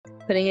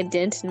putting a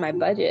dent in my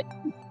budget.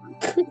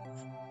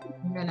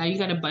 Yeah, now you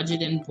got a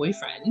budget and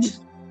boyfriend.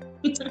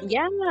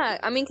 Yeah,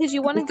 I mean, because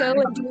you want to go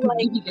and do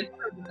like, he gets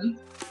per month.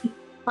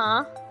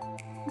 huh?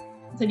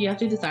 So you have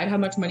to decide how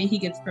much money he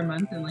gets per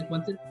month, and like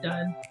once it's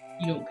done,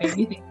 you don't pay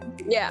anything.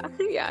 Yeah,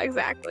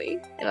 exactly.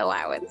 An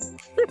allowance.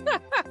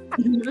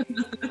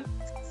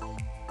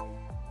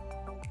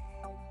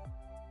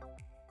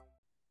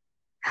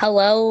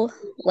 Hello,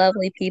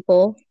 lovely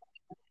people.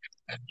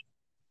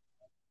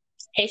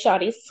 Hey,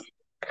 shawties.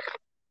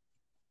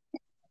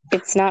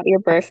 It's not your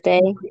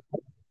birthday.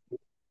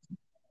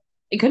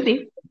 It could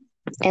be.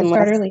 And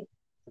Start early.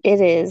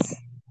 It is.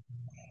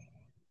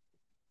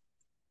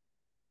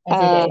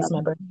 Every day is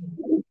my birthday.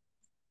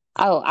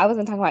 Oh, I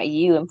wasn't talking about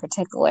you in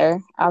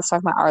particular. I was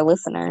talking about our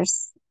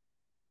listeners.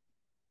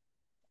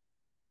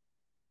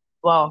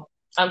 Well,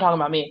 I'm talking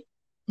about me.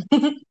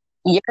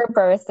 Your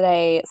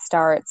birthday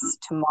starts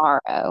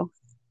tomorrow.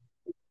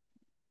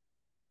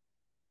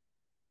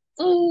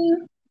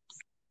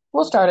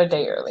 We'll start a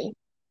day early.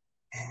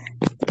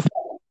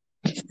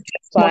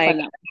 Like,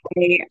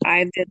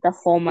 I did the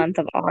whole month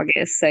of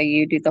August, so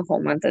you do the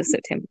whole month of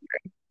September.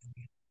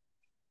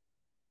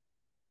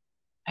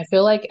 I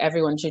feel like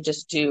everyone should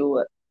just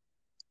do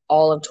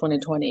all of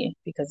 2020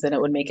 because then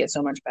it would make it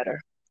so much better.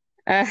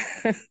 I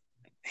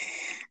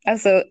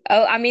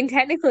mean,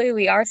 technically,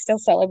 we are still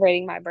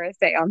celebrating my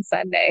birthday on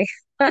Sunday.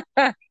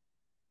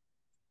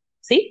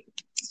 See?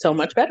 So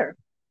much better.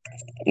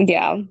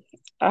 Yeah,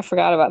 I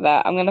forgot about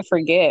that. I'm gonna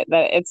forget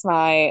that it's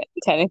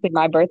technically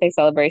my birthday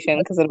celebration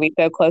because it'll be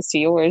so close to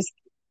yours.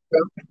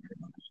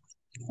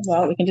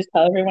 Well, we can just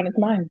tell everyone it's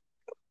mine.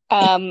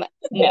 No.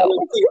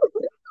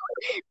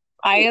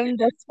 I am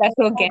the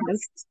special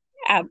guest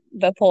at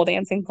the pole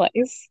dancing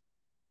place.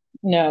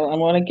 No, I'm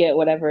gonna get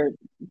whatever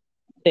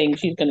thing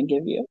she's gonna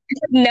give you.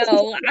 No,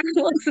 I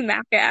will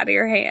smack it out of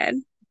your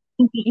hand.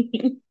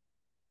 It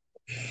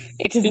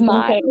is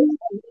mine.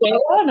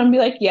 And I'm be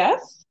like,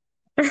 yes.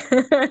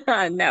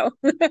 No.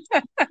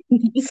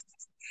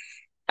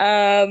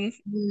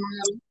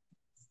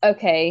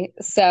 Okay,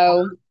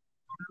 so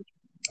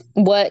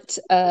what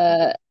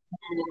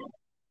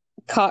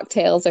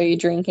cocktails are you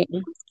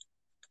drinking?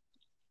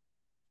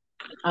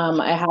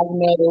 I have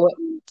no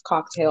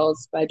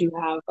cocktails, but I do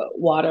have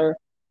water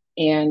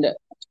and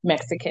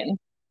Mexican.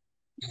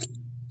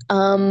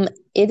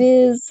 It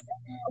is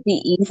the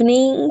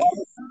evening.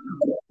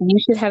 You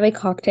should have a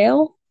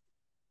cocktail.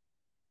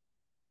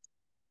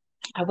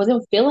 I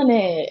wasn't feeling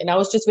it, and I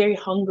was just very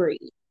hungry.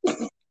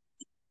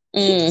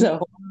 So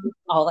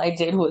all I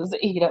did was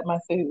eat up my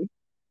food.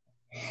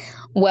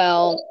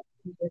 Well,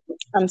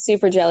 I'm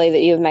super jelly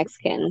that you have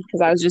Mexican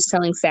because I was just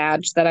telling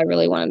Sag that I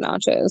really wanted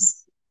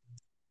nachos.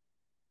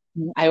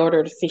 I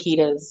ordered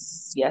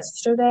fajitas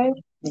yesterday,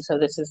 and so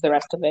this is the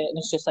rest of it, and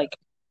it's just like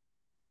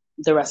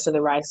the rest of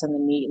the rice and the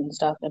meat and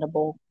stuff in a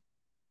bowl.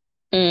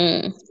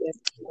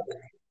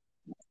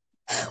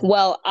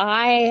 Well,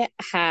 I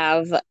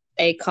have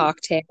a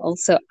cocktail,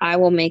 so I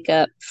will make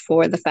up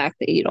for the fact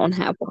that you don't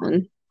have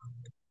one.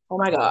 Oh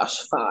my gosh,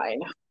 fine.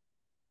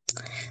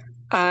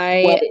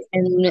 I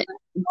am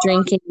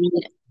drinking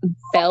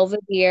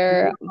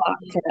Belvedere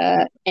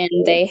vodka, and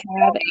they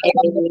have a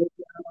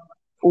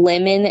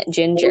lemon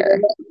ginger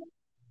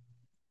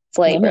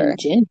flavor. Lemon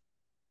ginger?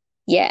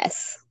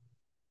 Yes.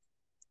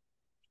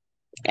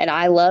 And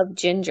I love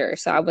ginger,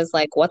 so I was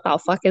like, what the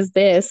fuck is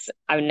this?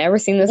 I've never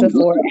seen this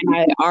before, and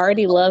I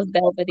already love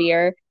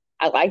Belvedere.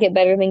 I like it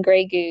better than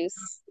Grey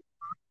Goose.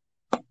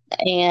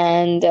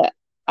 And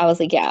I was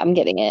like, yeah, I'm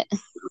getting it.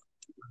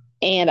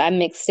 And I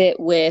mixed it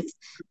with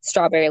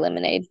strawberry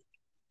lemonade.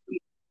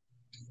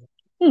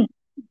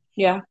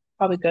 Yeah,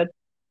 probably good.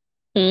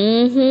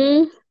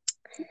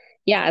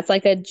 Yeah, it's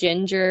like a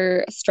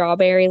ginger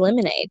strawberry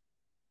lemonade.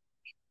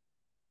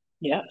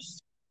 Yes.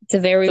 It's a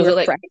very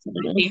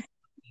refreshing.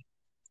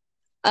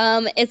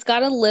 It's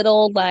got a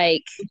little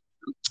bite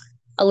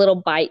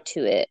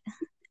to it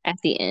at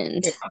the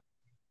end. Yeah.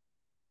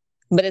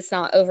 But it's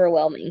not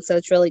overwhelming, so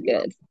it's really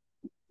good.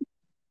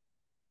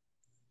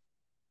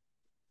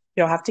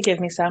 You'll have to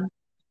give me some.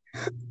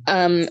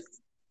 I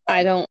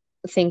don't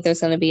think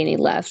there's going to be any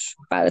left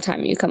by the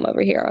time you come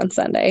over here on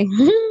Sunday.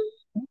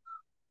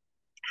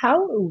 How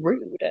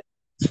rude.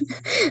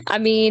 I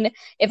mean,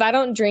 if I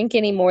don't drink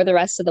any more the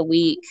rest of the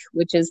week,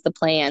 which is the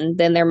plan,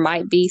 then there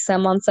might be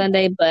some on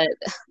Sunday, but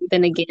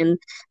then again,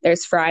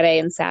 there's Friday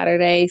and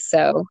Saturday,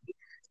 so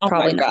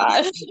probably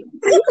not.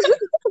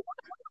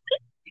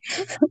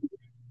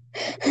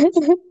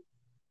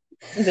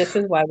 This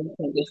is why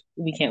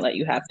we can't let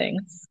you have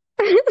things.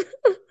 Do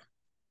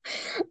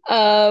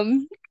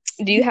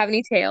you have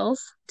any tales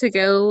to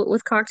go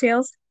with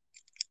cocktails?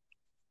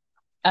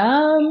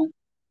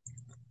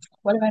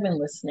 What have I been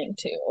listening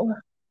to?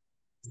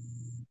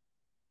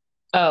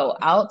 Oh,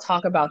 I'll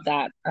talk about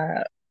that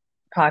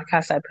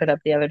podcast I put up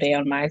the other day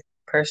on my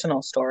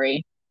personal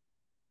story.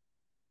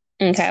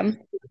 Okay.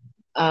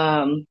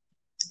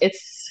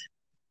 It's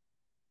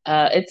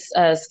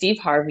Steve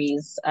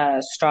Harvey's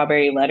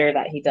Strawberry Letter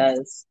that he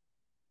does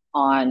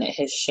on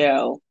his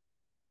show.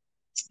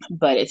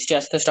 but it's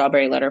just the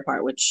strawberry letter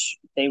part, which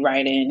they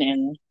write in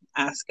and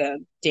ask a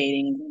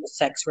dating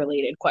sex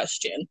related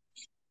question.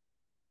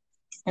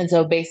 And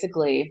so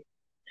basically,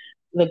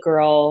 the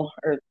girl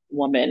or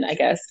woman, I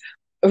guess,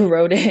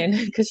 wrote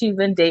in because she's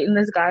been dating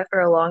this guy for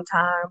a long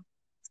time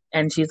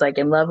and she's like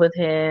in love with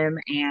him.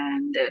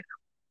 And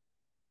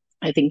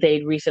I think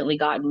they'd recently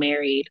gotten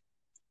married.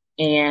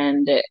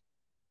 And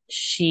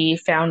she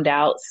found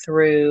out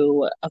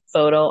through a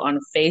photo on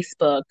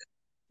Facebook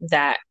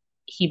that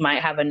he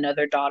might have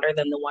another daughter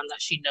than the one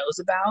that she knows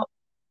about.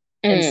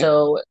 And Mm.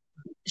 so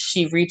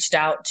she reached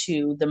out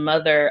to the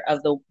mother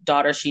of the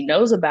daughter she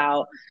knows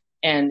about,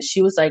 and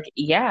she was like,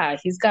 yeah,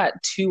 he's got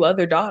two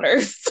other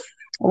daughters.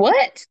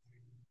 What?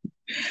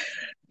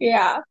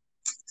 Yeah.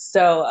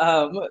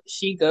 So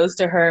she goes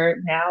to her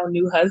now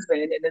new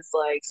husband and is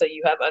like, so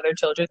you have other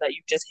children that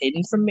you've just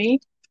hidden from me?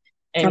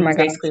 Oh And my he's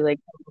gosh. basically like,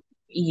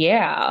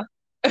 yeah.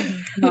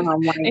 Oh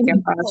my And he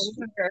gosh. told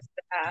her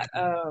that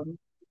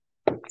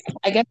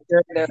I guess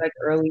during their like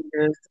early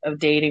years of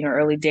dating or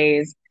early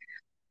days,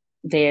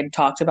 they had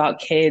talked about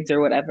kids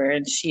or whatever,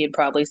 and she had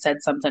probably said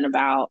something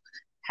about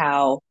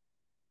how,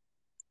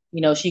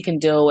 she can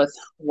deal with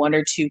one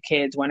or two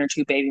kids, one or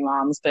two baby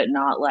moms, but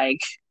not like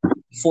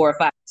four or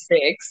five,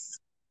 six.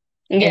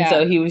 And Yeah.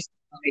 so he was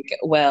like,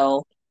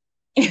 well,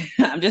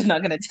 I'm just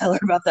not going to tell her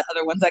about the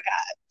other ones I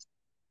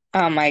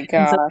got. Oh my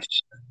And so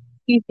gosh.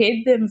 he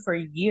hid them for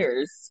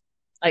years.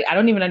 Like, I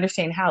don't even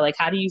understand how. Like,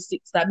 how do you see?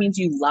 So that means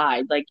you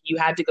lied. Like, you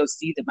had to go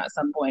see them at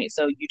some point.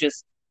 So you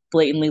just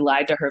blatantly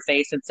lied to her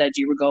face and said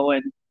you were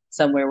going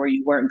somewhere where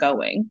you weren't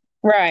going.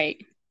 Right.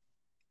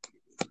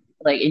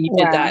 Like, and you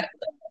did Wow. that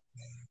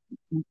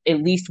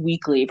at least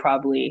weekly,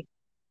 probably,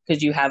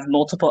 because you have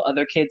multiple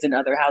other kids in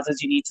other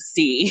houses you need to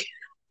see.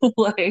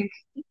 Like,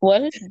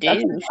 What a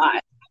that's a douche.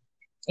 lot.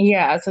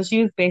 Yeah. So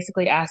she was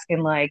basically asking,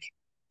 like,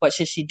 what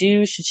should she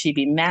do? Should she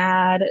be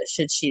mad?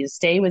 Should she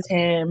stay with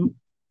him?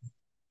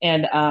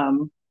 And I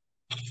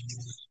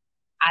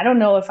don't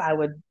know if I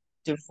would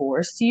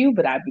divorce you,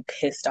 but I'd be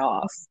pissed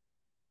off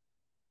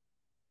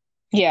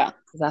Yeah.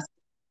 because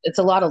it's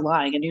a lot of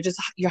lying, and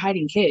you're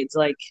hiding kids.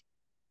 Like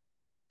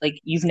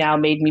you've now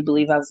made me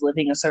believe I was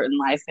living a certain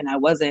life, and I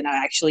wasn't.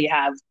 I actually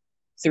have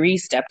three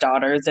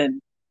stepdaughters and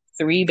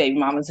three baby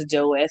mamas to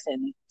deal with,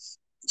 and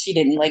she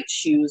didn't like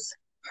choose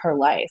her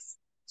life.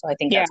 So I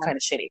think Yeah. that's kind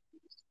of shitty.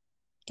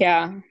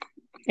 Yeah.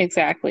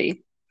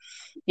 Exactly.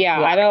 Yeah.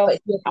 Yeah, I don't. but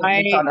he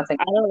I. was on to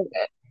think I about don't.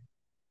 it.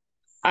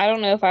 I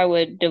don't know if I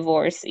would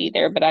divorce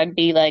either, but I'd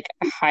be like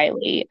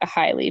highly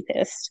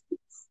pissed.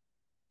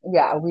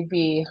 Yeah, we'd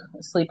be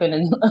sleeping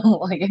in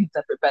like in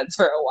separate beds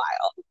for a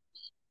while,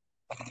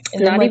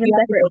 and then Not like even you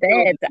have to separate go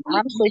through beds.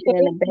 I'm sleeping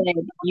in a bed.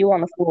 You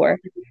on the floor.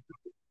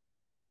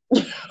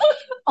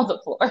 on the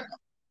floor.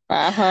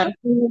 Uh-huh.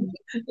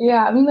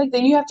 Yeah, I mean, like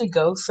then you have to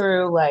go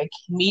through like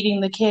meeting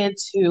the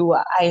kids who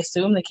I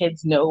assume the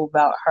kids know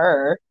about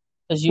her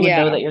because you would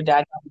Yeah. know that your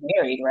dad got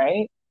married,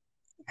 right?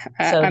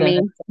 I, So I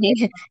then,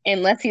 mean,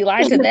 unless he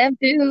lied to them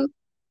too.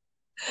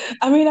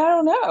 I mean, I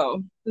don't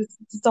know.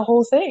 It's the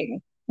whole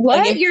thing. Like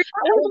What? if You're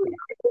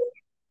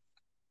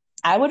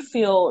I would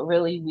feel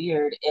really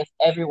weird if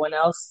everyone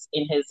else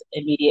in his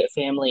immediate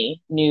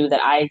family knew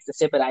that I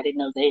existed, but I didn't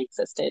know they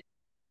existed.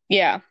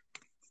 Yeah.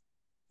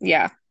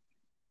 Yeah.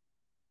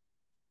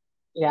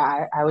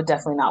 Yeah, I would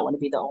definitely not want to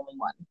be the only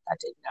one that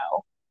didn't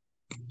know.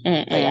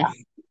 But Mm-mm. yeah,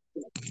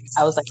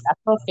 I was like, that's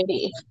so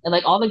shitty. And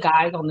like all the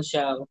guys on the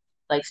show,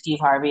 like Steve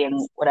Harvey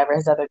and whatever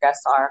his other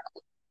guests are,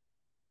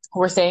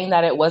 were saying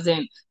that it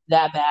wasn't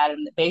that bad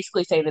and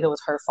basically say that it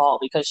was her fault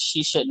because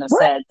she shouldn't have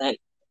What? said that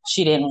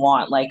she didn't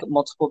want like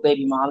multiple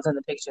baby moms in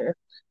the picture.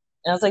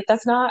 And I was like,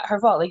 that's not her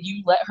fault. Like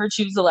you let her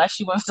choose the life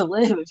she wants to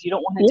live. If you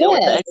don't want to deal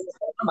with the Yes. extra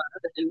trauma,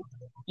 then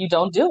you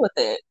don't deal with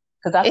it.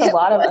 Because that's a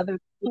lot of What? other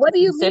people What to do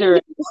you consider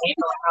mean? playing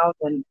around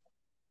and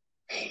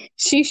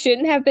She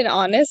shouldn't have been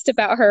honest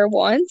about her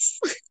once?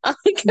 I'm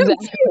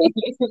exactly.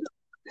 confused.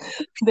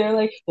 They're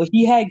like, well,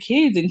 he had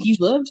kids and he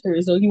loved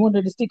her, so he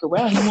wanted to stick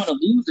around. He wanted to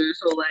lose her,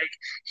 so like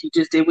he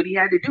just did what he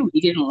had to do.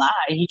 He didn't lie.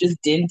 He just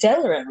didn't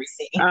tell her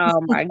everything. Oh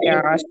my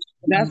gosh.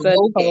 That's a Okay,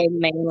 total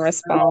main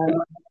response.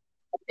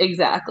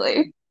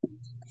 exactly.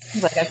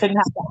 Like I shouldn't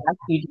have to ask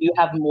you, do you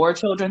have more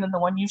children than the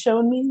one you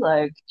showed me?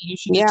 Like you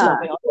should just tell Yeah.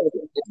 me all of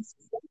this.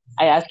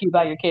 I asked you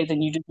about your kids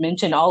and you just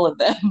mentioned all of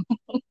them.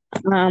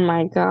 Oh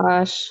my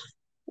gosh.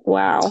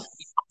 Wow.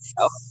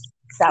 So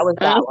that was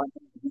Um, that one.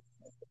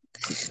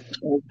 It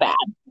was bad.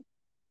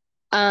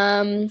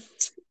 um,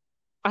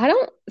 I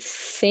don't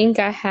think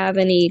I have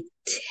any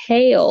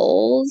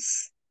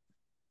tails.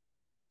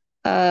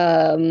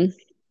 Um,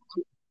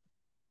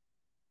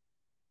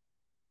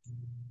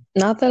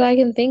 Not that I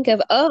can think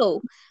of.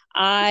 Oh,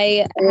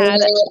 I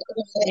had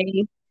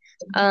a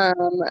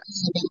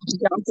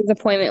doctor's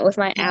appointment with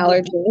my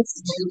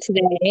allergist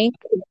today,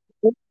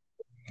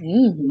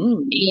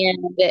 Mm-hmm.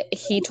 and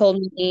he told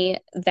me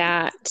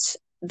that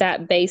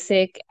that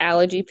basic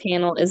allergy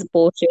panel is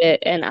bullshit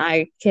and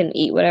I can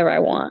eat whatever I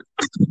want.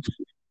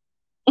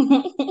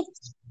 So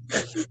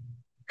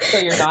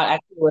you're not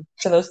actually allergic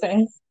to those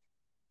things?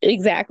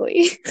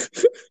 Exactly.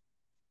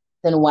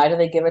 Then why do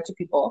they give it to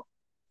people?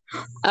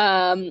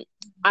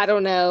 I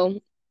don't know.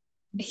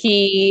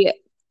 He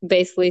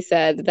basically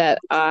said that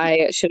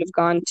I should have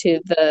gone to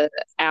the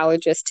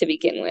allergist to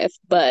begin with,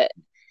 but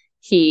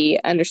he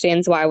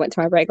understands why I went to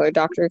my regular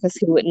doctor because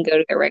he wouldn't go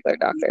to their regular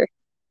doctor.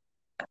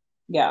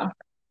 Yeah.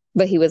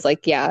 But he was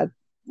like, "Yeah,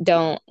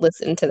 don't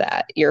listen to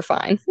that. You're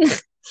fine."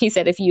 He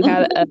said if you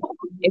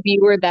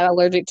were that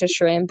allergic to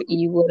shrimp,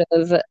 you would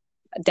have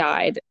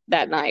died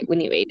that night when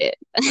you ate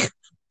it.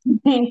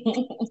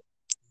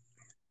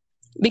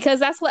 Because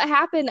that's what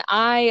happened.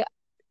 I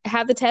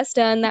had the test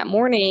done that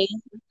morning,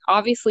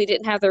 obviously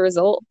didn't have the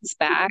results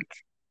back,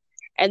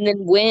 and then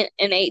went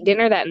and ate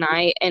dinner that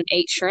night and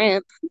ate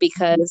shrimp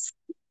because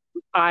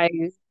I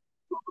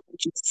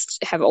just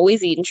have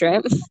always eaten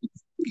shrimp.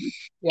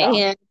 Yeah.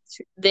 And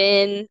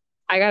then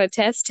I got a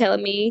test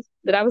telling me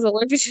that I was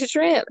allergic to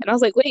shrimp. And I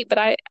was like, wait, but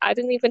I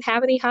didn't even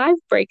have any hive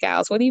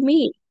breakouts. What do you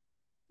mean?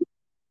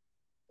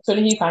 So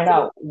did he find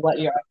out what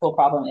your actual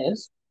problem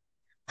is?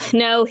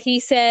 No, he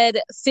said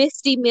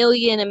 50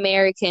 million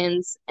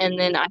Americans. And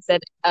then I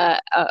said, and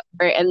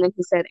then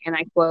he said, and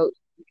I quote,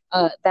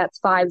 that's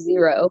 50.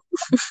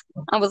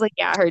 I was like,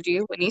 yeah, I heard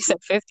you when you said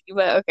 50,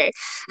 but okay.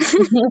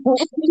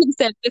 He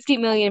said 50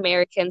 million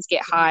Americans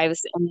get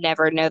hives and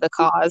never know the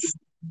cause.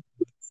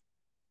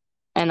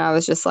 And I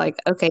was just like,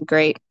 okay,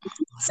 great.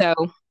 So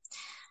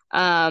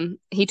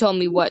he told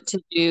me what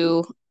to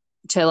do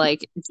to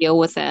like deal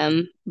with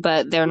them,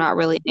 but they're not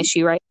really an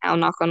issue right now,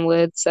 knock on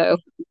wood. So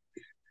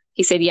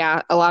he said,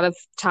 yeah, a lot of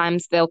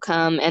times they'll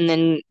come and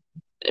then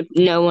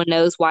no one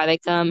knows why they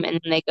come and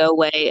then they go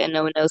away and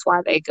no one knows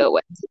why they go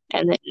away.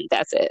 And then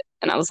that's it.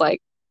 And I was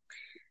like,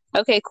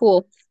 okay,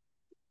 cool.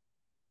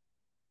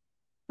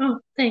 Oh,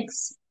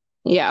 thanks.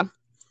 Yeah.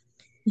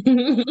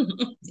 Yeah.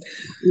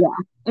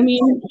 I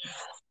mean,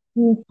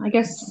 I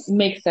guess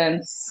makes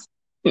sense.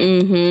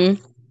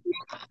 Mm-hmm.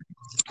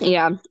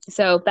 Yeah.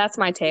 So that's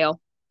my tale.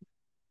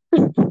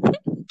 Is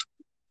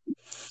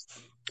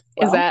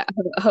Well, that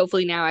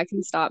hopefully now I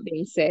can stop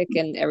being sick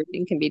and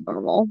everything can be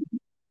normal.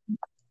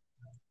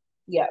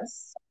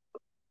 yes.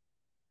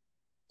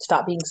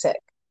 Stop being sick.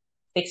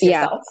 Fix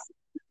Yeah. yourself.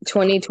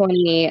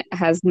 2020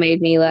 has made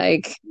me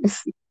like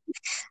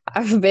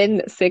I've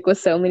been sick with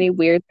so many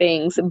weird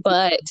things,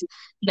 but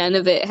none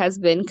of it has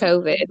been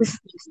COVID,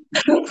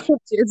 which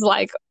is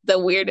like the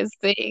weirdest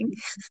thing.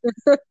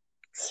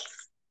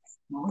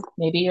 Well,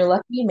 maybe you're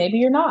lucky, maybe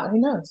you're not. Who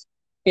knows?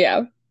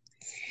 Yeah.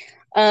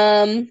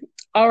 Um,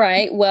 all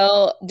right.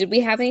 Well, did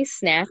we have any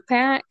snack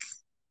pack?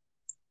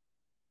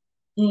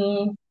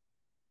 Mm,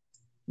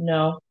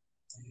 no.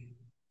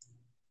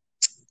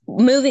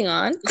 Moving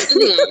on.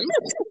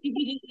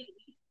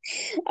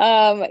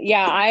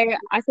 Yeah,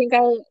 I think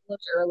I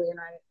looked earlier and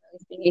I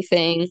didn't really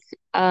see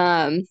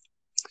anything.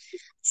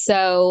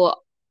 So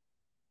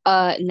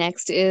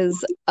next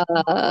is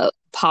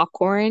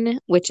popcorn,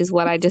 which is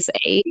what I just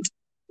ate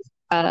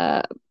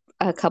uh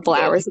a couple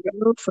Good. hours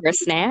ago for a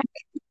snack.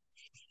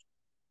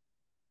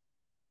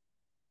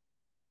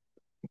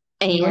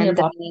 You and your And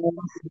pop.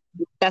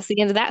 that's the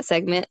end of that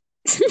segment.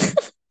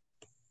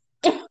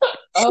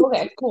 Oh,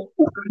 okay, cool.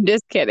 I'm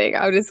just kidding.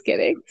 I'm just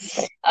kidding.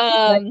 Nice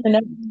Um, to know.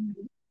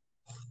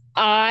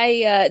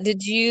 I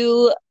did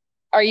you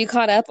are you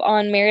caught up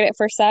on Married at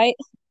First Sight?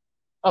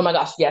 Oh my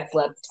gosh, yes,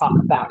 let's talk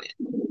about it.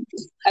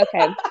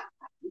 Okay.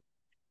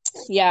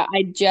 Yeah,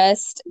 I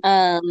just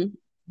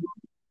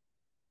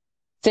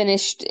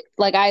finished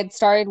like I had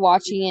started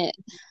watching it,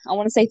 I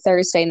want to say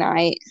Thursday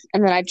night,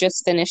 and then I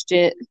just finished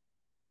it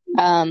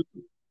um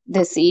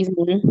this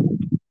evening.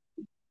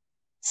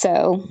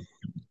 So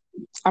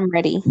I'm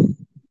ready.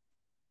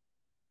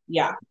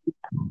 Yeah.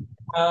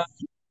 Uh,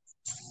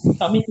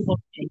 tell me people.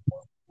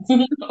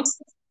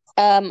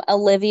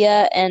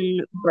 Olivia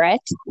and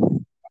Brett.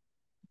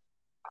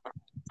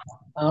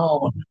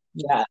 Oh,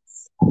 yes.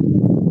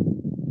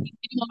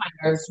 Getting on my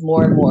nerves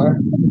more and more.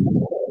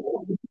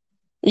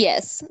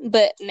 Yes,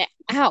 but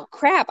ow,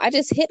 crap! I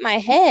just hit my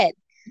head.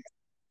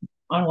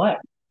 On what?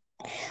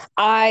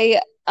 I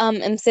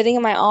am sitting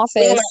in my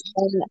office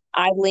and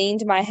I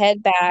leaned my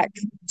head back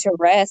to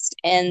rest,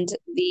 and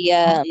the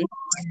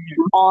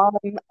arm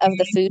of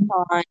the futon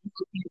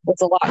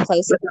was a lot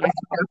closer than I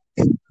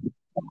thought.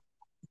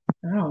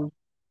 Oh,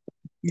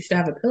 you should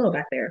have a pillow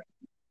back there.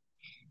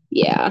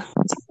 Yeah,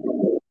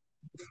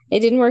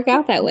 it didn't work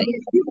out that way.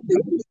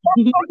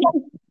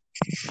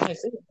 I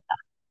see.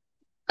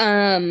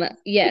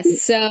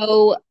 Yes.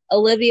 So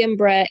Olivia and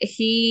Brett,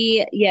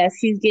 he's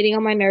getting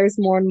on my nerves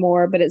more and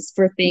more, but it's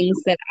for things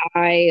that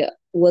I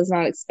was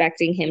not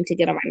expecting him to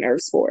get on my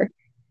nerves for.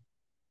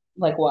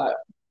 Like what?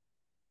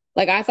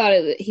 Like I thought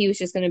he was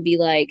just going to be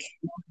like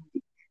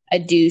a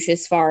douche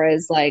as far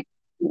as like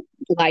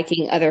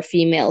liking other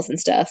females and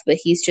stuff, but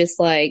he's just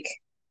like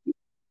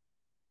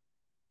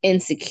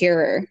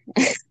insecure.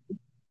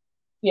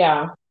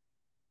 Yeah.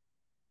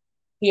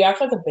 He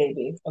acts like a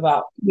baby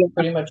about Yeah.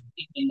 pretty much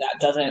anything that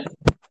doesn't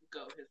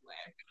go his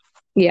way.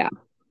 Yeah.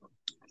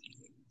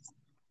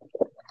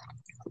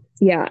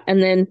 Yeah.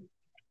 And then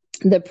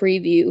the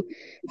preview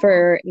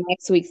for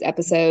next week's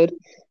episode,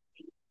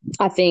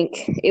 I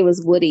think it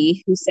was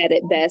Woody who said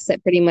it best,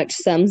 that pretty much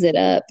sums it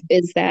up,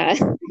 is that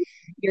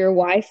your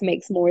wife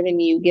makes more than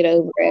you, get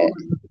over it.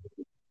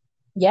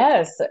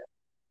 Yes.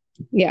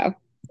 Yeah.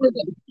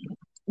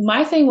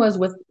 My thing was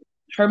with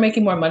her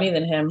making more money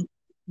than him,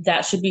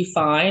 that should be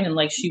fine. And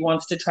like she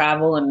wants to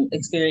travel and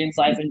experience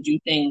life and do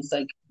things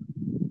like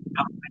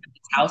outside of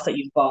this house that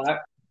you've bought.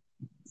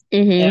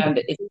 Mm-hmm. And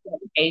if you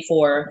pay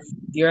for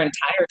your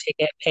entire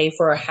ticket, pay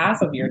for a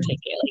half of your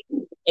ticket.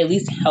 Like at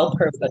least help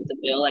her foot the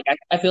bill. Like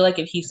I feel like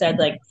if he said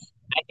like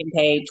I can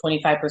pay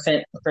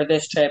 25% for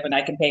this trip and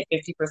I can pay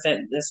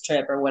 50% this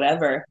trip or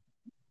whatever,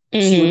 she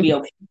would Mm-hmm. be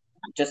okay.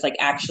 Just like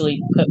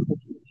actually put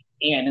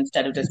in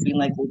instead of just being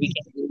like, well, we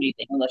can't do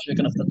anything unless you're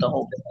gonna put the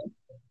whole bill.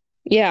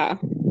 Yeah.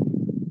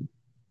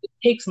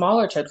 Take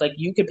smaller trips. Like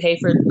you could pay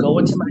for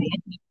going to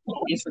Miami,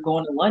 pays for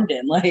going to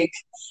London. Like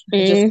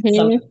it's just Mm-hmm.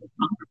 something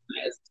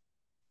compromised.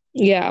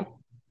 Yeah.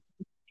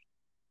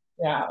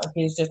 Yeah,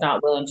 he's just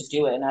not willing to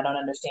do it, and I don't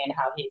understand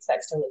how he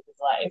expects to live his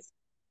life.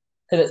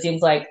 Because it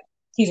seems like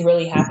he's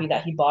really happy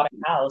that he bought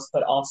a house,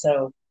 but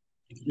also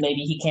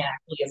maybe he can't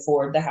actually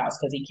afford the house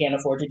because he can't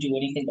afford to do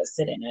anything but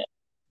sit in it.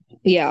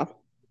 Yeah.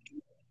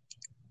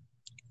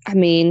 I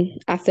mean,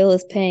 I feel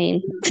his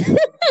pain.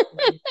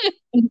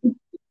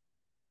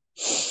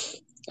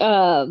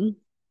 Um,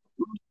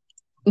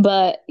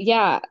 but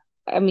yeah,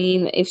 I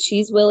mean, if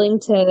she's willing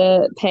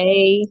to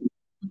pay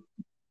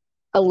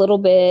a little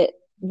bit,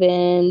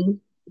 then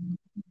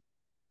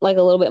like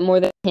a little bit more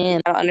than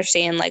him, I don't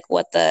understand like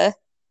what the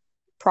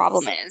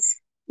problem is.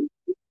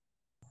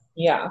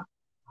 Yeah,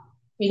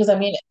 because I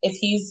mean, if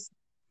he's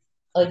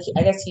like,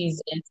 I guess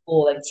he's in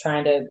school, like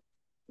trying to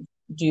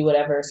do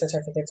whatever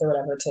certificates or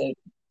whatever to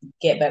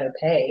get better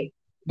pay.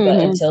 But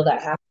Mm-hmm. until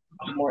that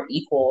happens, more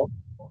equal,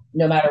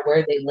 no matter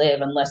where they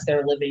live, unless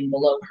they're living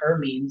below her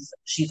means,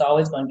 she's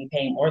always going to be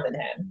paying more than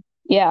him.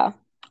 Yeah.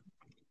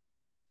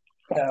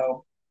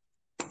 So,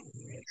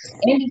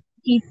 and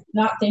he's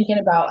not thinking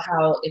about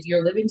how if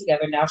you're living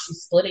together now,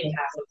 she's splitting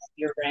half of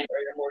your rent or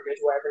your mortgage,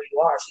 wherever you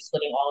are. She's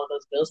splitting all of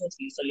those bills with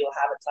you, so you'll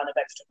have a ton of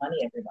extra money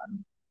every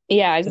month.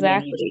 Yeah, So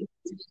maybe you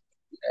exactly.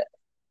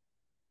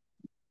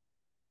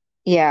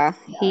 Yeah,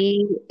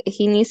 he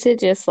needs to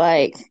just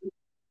like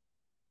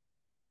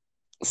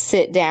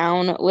sit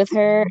down with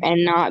her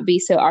and not be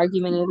so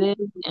argumentative,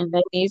 and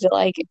they need to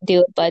like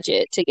do a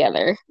budget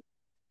together.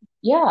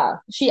 yeah,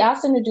 she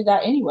asked him to do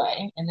that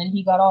anyway, and then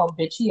he got all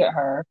bitchy at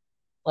her,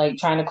 like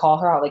trying to call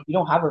her out, like you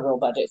don't have a real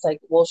budget. It's like,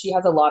 well, she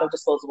has a lot of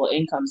disposable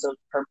income, so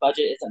her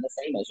budget isn't the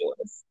same as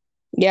yours.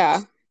 Yeah,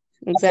 So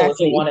if you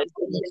exactly. want to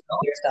do it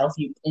yourself,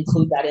 you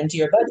include that into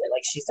your budget,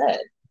 like she said.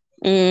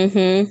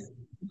 Mm-hmm.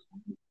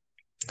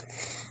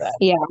 But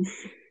Yeah.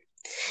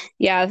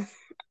 Yeah.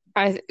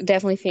 I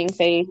definitely think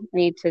they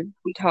need to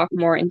talk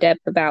more in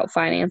depth about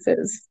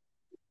finances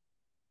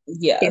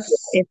yes,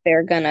 if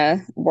they're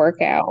gonna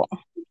work out.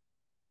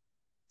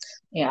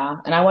 yeah,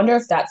 and I wonder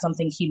if that's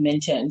something he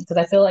mentioned because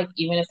I feel like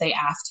even if they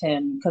asked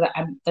him, because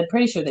I'm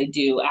pretty sure they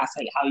do ask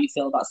like how you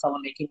feel about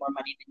someone making more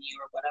money than you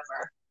or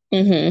whatever.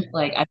 Mm-hmm.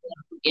 Like I feel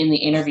like in the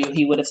interview,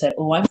 he would have said,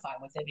 "Oh, I'm fine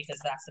with it," because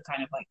that's the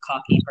kind of like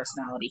cocky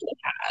personality he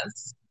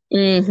has.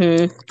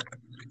 Mm-hmm.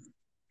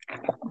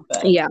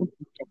 But Yeah.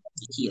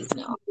 he is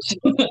not.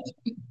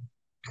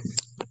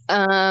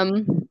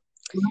 Um,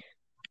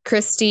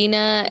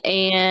 Christina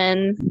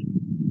and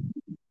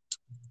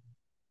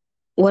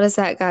what is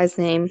that guy's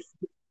name?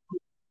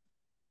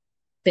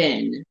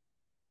 Ben.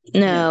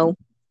 No,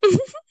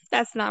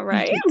 that's not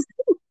right.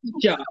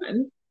 John.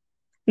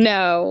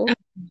 No.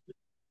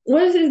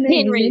 What is his name?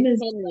 His Henry. name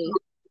is Henry.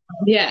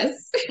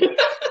 yes.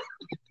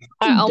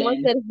 I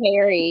almost Ben. said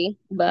Harry,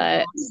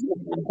 but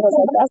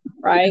that's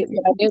right.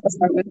 But I knew that's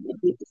not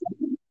good.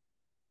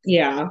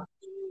 Yeah.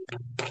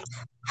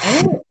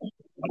 I don't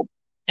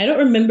I don't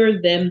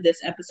remember them this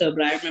episode,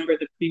 but I remember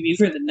the preview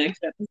for the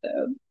next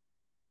episode.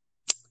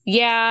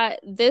 Yeah,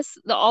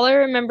 all I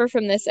remember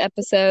from this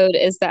episode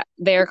is that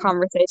their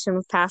conversation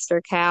with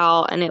Pastor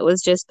Cal, and it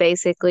was just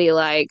basically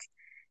like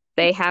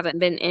they haven't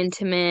been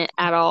intimate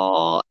at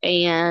all,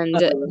 and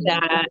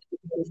that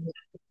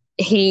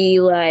he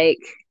like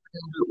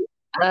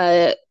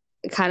uh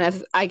kind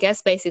of, I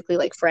guess, basically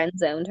like friend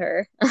zoned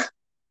her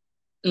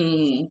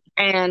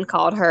and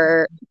called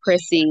her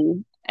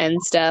prissy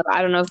and stuff.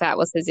 I don't know if that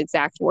was his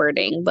exact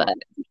wording, but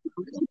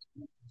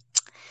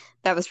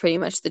that was pretty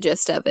much the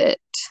gist of it.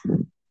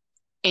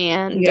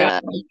 And Yeah.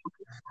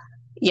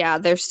 yeah,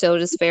 they're still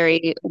just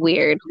very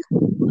weird.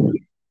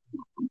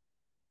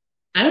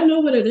 I don't know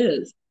what it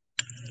is.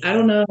 I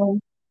don't know.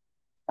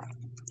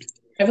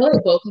 I feel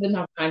like both of them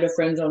have kind of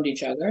friend zoned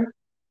each other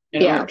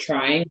and Yeah. aren't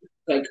trying.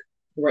 Like,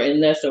 we're in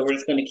this, so we're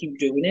just going to keep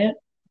doing it.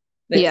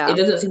 Like, Yeah. it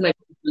doesn't seem like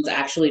one's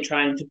actually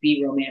trying to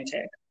be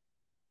romantic.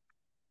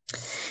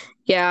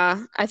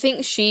 Yeah, I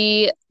think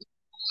she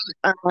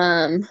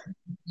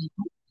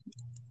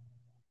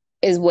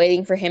is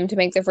waiting for him to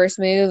make the first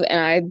move, and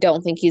I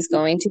don't think he's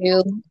going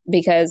to,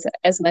 because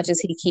as much as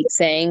he keeps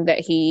saying that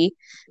he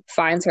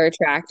finds her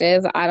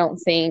attractive, I don't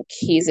think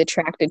he's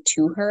attracted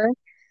to her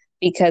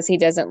because he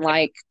doesn't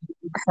like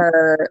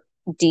her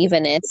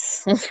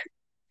divaness.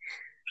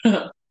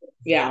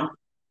 Yeah.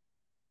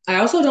 I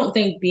also don't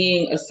think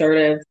being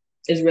assertive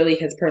is really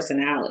his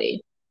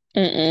personality.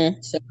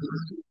 Mm-mm. So,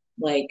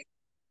 like,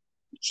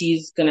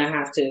 she's gonna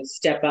have to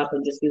step up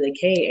and just be like,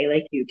 "Hey, I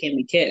like you. Can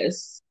we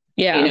kiss?"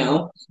 You Yeah.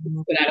 know.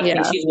 But I don't think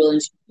Yeah. she's willing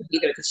to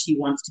either because she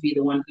wants to be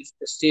the one who's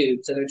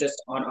pursued. So they're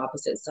just on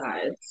opposite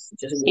sides,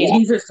 just Yeah.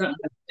 waiting for someone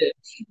to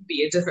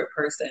be a different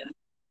person.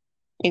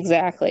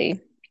 Exactly.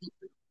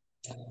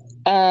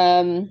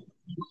 Um,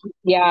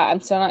 yeah, I'm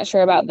still not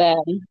sure about them.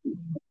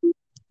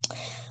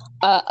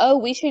 Oh,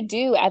 we should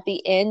do at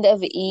the end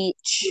of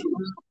each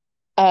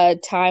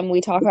time we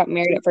talk about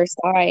Married at First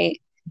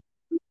Sight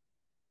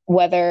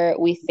whether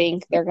we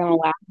think they're gonna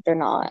last or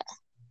not.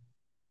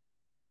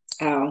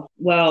 Oh,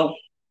 well,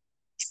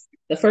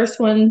 the first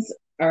ones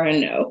are a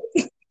no.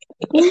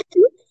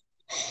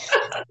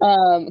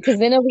 Because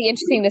then it'll be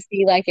interesting to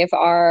see like if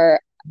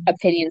our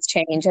opinions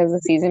change as the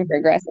season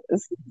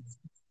progresses.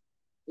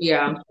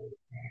 Yeah.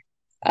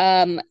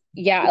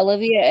 Yeah,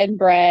 Olivia and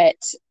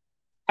Brett,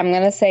 I'm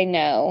gonna say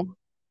no.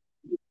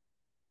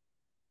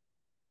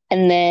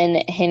 And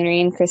then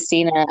Henry and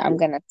Christina, I'm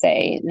gonna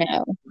say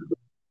no.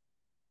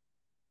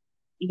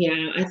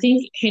 Yeah, I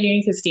think Henry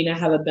and Christina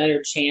have a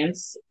better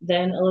chance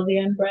than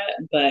Olivia and Brett,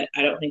 but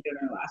I don't think they're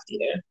gonna last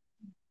either.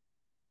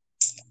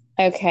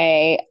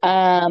 Okay.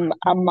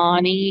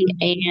 Amani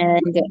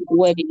and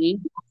Woody.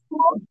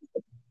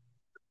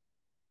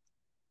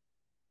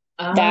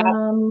 That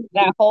Um,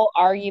 that whole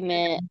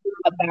argument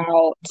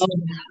about oh,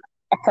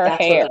 her that's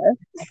what. hair.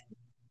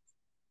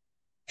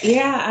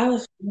 Yeah, I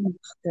was. Oh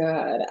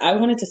God, I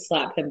wanted to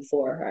slap him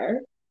for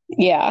her.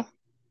 Yeah.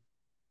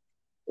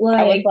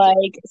 I was Like,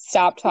 like,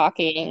 stop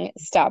talking,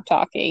 stop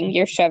talking.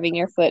 You're shoving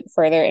your foot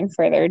further and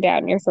further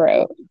down your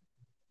throat.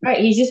 right?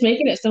 He's just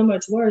making it so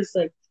much worse.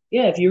 Like,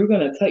 yeah, if you were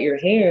gonna cut your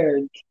hair,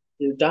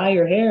 you dye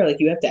your hair, like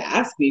you have to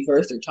ask me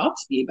first or talk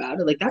to me about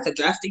it. Like that's a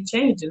drastic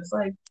change. And it's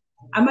like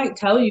I might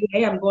tell you,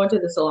 hey, I'm going to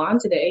the salon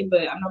today,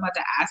 but I'm not about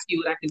to ask you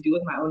what I can do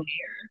with my own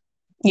hair.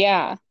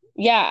 Yeah.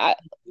 Yeah.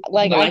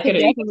 Like You like it or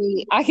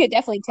you I could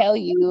definitely tell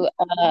you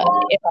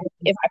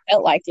if I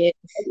felt like it.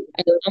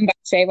 I know I'm about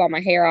to shave all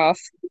my hair off,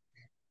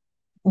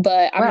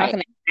 but I'm not right.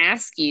 gonna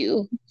ask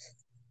you.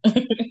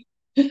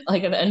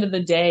 Like at the end of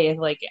the day, if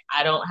like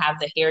I don't have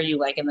the hair you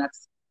like, and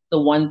that's the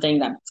one thing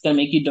that's gonna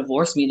make you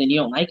divorce me, then you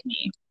don't like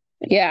me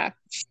Yeah,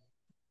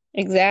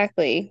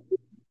 exactly.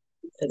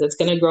 because it's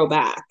gonna grow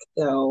back.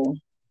 So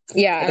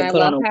Yeah, I and can I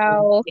put on love a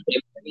how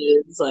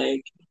it's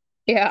like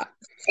yeah.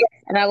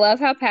 And I love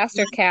how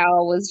Pastor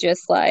Cal was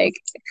just like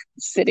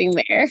sitting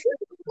there.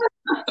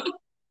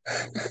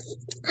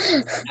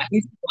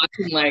 he's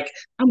watching like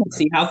I'm gonna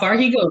see how far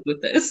he goes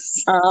with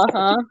this.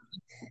 Uh-huh.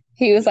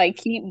 He was like,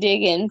 keep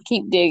digging,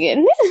 keep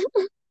digging.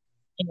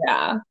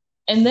 Yeah.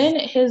 And then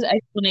his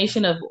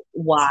explanation of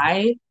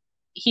why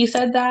he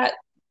said that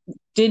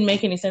didn't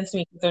make any sense to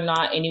me because they're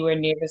not anywhere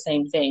near the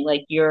same thing.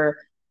 Like your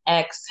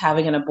ex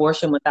having an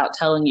abortion without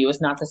telling you is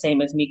not the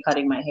same as me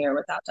cutting my hair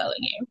without telling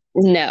you.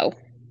 No.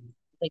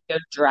 Like they're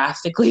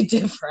drastically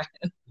different.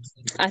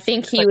 I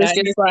think he Like I was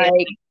just understand.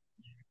 like,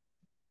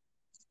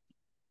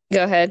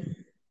 go ahead.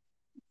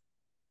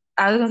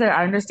 I was gonna say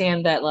I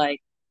understand that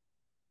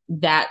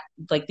that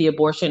like the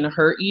abortion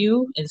hurt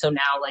you, and so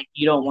now like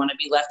you don't want to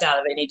be left out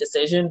of any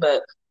decision.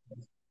 But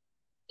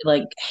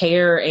like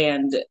hair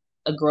and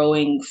a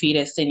growing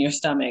fetus in your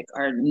stomach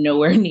are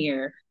nowhere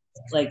near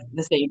like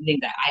the same thing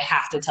that I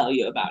have to tell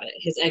you about it.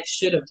 His ex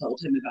should have told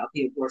him about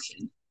the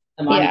abortion.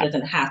 Amani Yeah.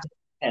 doesn't have to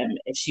tell him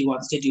if she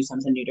wants to do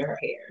something new to her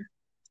hair.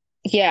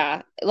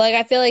 Yeah. Like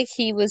I feel like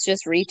he was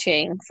just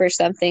reaching for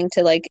something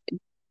to like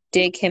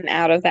dig him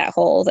out of that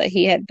hole that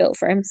he had built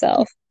for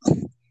himself.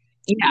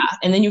 Yeah,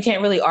 and then you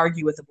can't really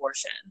argue with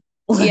abortion.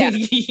 Yeah,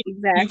 Like you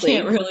exactly.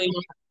 can't really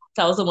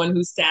tell someone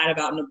who's sad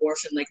about an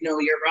abortion like, no,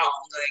 you're wrong.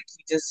 Like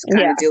you just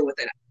kind Yeah. of deal with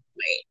it.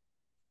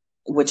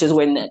 Which is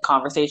when the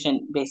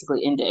conversation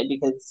basically ended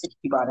because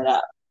he brought it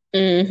up.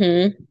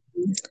 Mm-hmm.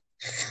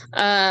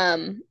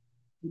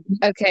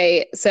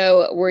 Okay,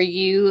 so were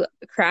you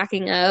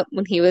cracking up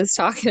when he was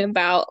talking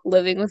about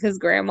living with his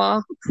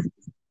grandma?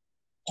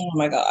 Oh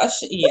my gosh,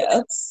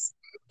 yes.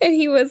 And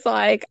he was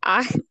like,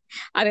 I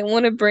didn't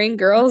want to bring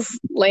girls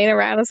laying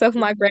around and stuff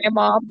with my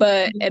grandma,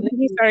 but and then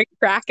he started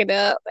cracking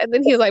up and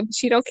then he was like,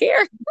 she don't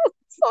care.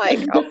 It's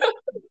like, oh,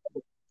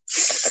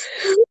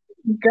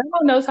 Grandma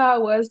knows how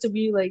it was to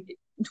be like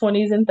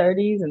 20s and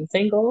 30s and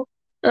single.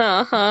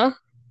 uh-huh.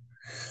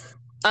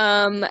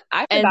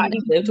 I And forgot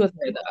he lived with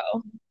her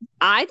though.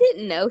 I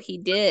didn't know he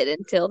did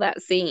until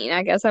that scene.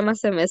 I guess I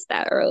must have missed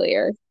that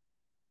earlier.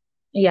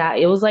 Yeah,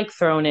 it was like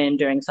thrown in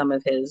during some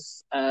of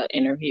his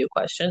interview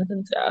questions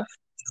and stuff.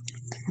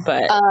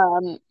 But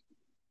Um,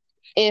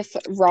 if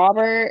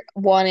Robert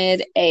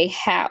wanted a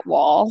hat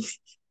wall,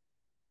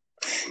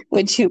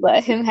 would you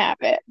let him have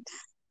it?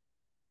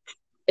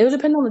 it would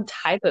depend on the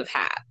type of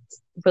hat.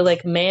 But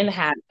like man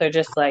hats, they're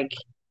just like,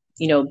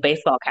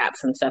 baseball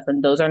caps and stuff,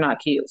 and those are not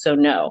cute. So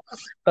no.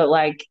 But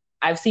like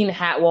I've seen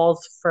hat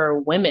walls for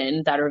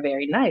women that are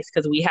very nice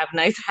because we have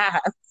nice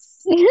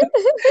hats.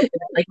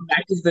 Like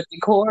matches the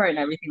decor and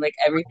everything. Like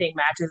everything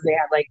matches. They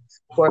have like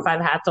 4 or 5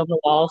 hats on the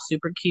wall,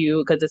 super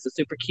cute because it's a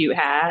super cute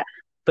hat.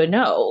 But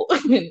no,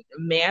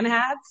 man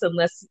hats,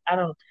 unless I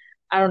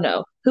don't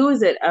know. Who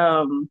is it?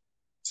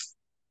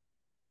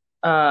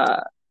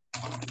 Uh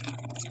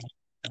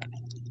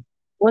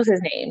what's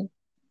his name?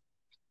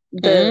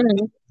 The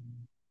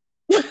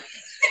Mm.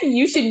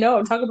 You should know.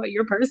 I'm talking about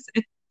your person.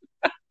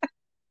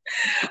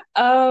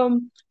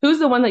 Who's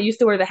the one that used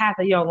to wear the hat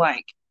that you don't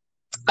like?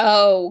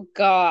 Oh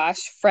gosh,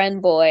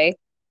 friend boy.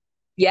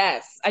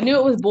 Yes, I knew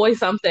it was boy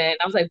something.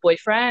 I was like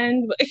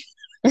boyfriend.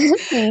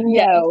 Yes,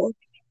 No.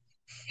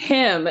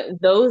 him.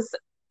 Those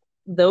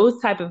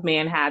type of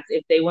man hats.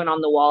 If they went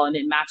on the wall and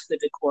it matched the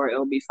decor, it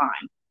would be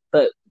fine.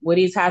 But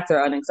Woody's hats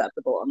are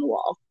unacceptable on the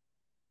wall.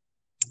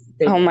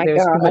 Oh my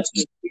There's too much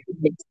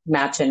gosh.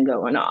 matching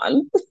going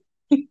on.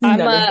 I'm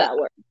None of a that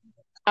works.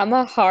 I'm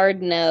a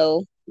hard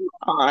no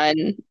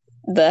on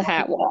the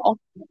hat wall.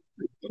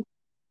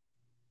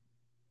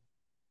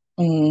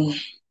 Mm,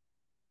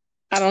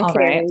 I don't all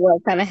care right.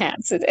 what kind of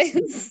hats it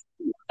is.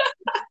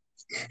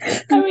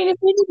 I mean, if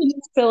you can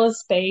just fill a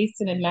space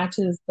and it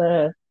matches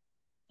the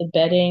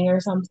bedding or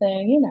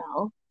something,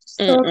 just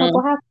throw a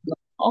couple Mm-mm. hats on the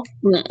wall.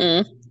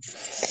 Mm-mm.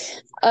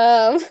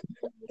 Um,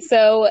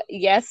 so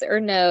yes or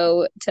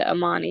no to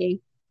Amani?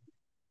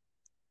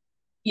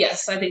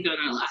 Yes, I think they're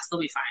gonna last. They'll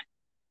be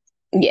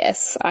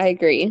Yes, I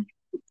agree.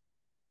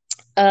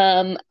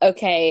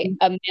 Okay,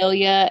 fine.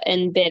 Amelia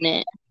and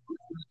Bennett.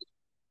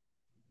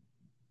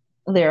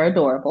 They're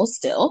adorable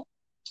still.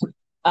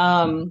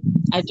 Um,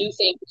 I do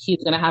think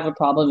he's gonna have a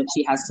problem if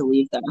she has to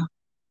leave them.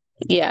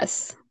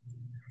 Yes.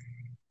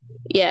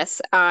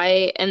 Yes,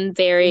 I am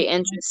very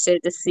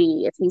interested to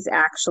see if he's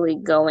actually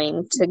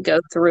going to go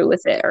through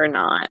with it or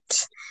not.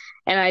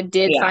 And I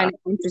did Yeah. find it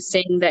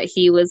interesting that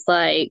he was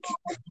like,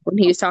 when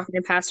he was talking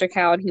to Pastor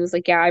Cal, and he was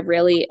like, yeah, I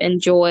really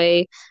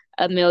enjoy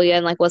Amelia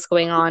and like what's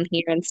going on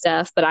here and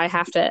stuff, but I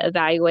have to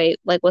evaluate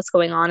like what's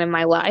going on in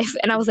my life.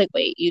 And I was like,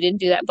 wait, you didn't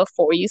do that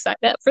before you signed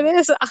up for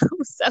this? I'm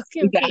so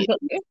confused.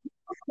 Exactly.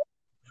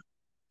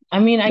 I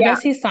mean, I Yeah,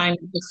 guess he signed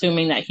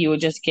assuming that he would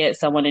just get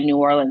someone in New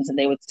Orleans and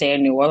they would stay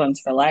in New Orleans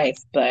for life,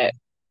 but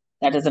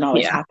that doesn't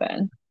always yeah,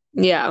 happen.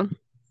 yeah.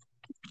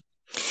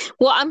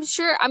 Well, I'm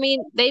sure, I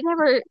mean, they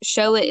never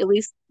show it, at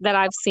least that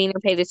I've seen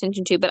or paid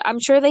attention to, but I'm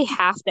sure they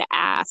have to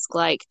ask,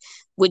 like,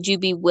 would you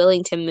be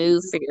willing to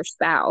move for your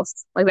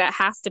spouse? Like, that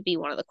has to be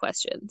one of the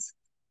questions.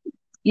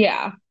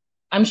 Yeah,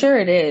 I'm sure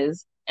it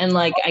is. And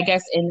like, I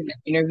guess in an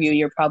interview,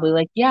 you're probably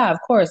like, yeah, of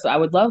course, I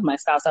would love my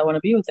spouse. I want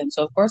to be with him.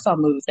 So of course I'll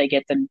move if they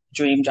get the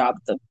dream job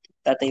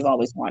that they've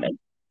always wanted.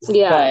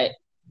 Yeah. But,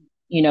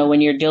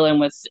 when you're dealing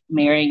with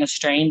marrying a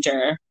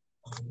stranger,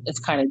 it's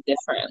kind of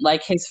different.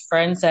 Like his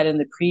friend said in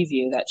the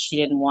preview that she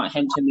didn't want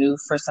him to move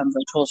for some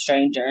virtual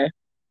stranger.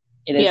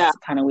 It Yeah. is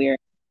kind of weird.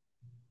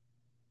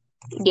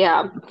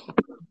 Yeah.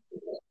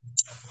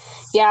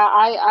 Yeah,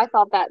 I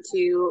thought that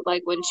too.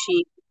 Like when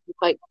she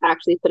like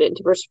actually put it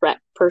into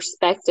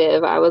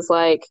perspective, I was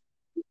like,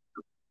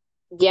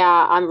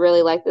 yeah, I'm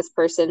really like this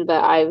person,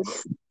 but I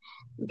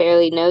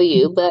barely know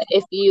you. But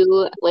if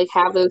you like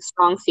have those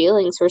strong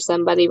feelings for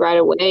somebody right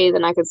away,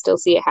 then I could still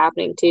see it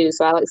happening too.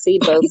 So I like see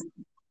both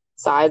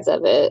sides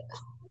of it.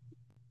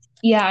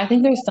 Yeah, I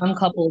think there's some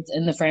couples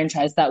in the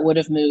franchise that would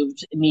have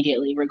moved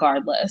immediately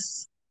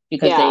regardless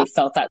because Yeah. they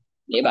felt that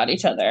way about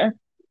each other.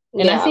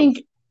 And I Yeah.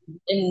 think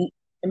in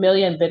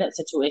Amelia and Bennett's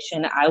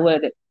situation, I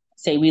would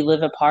say we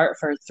live apart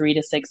for 3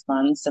 to 6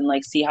 months and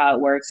like see how it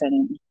works.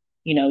 And,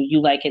 you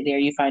like it there,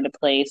 you find a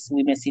place,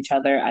 we miss each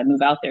other. I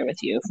move out there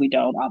with you. If we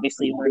don't,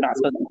 obviously, we're not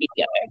supposed to be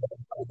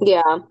together.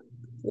 Yeah.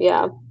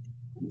 Yeah.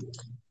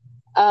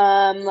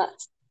 Um,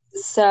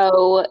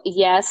 so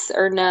yes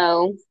or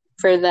no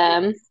for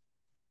them?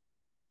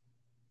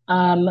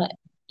 Um,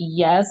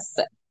 yes,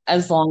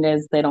 as long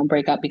as they don't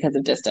break up because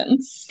of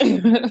distance.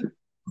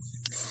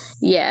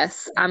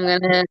 Yes. I'm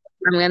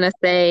gonna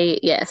say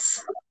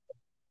yes.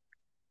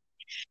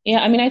 Yeah,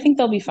 I mean, I think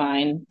they'll be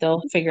fine.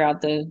 They'll figure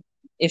out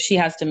if she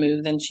has to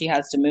move, then she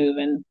has to move.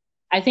 And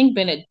I think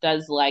Bennett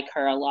does like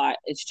her a lot.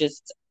 It's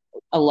just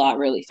a lot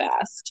really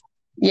fast.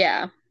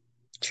 Yeah,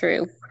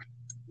 true.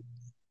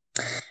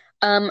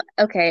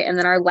 Okay, and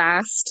then our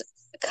last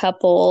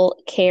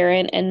couple,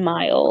 Karen and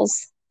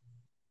Miles.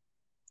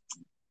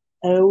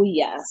 Oh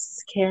yes,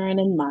 Karen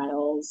and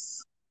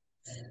Miles.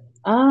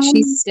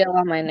 She's Um, still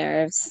on my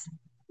nerves.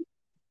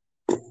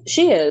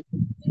 she is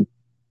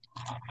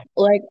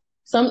like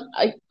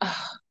I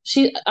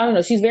don't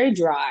know, she's very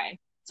dry.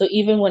 So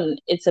even when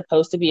it's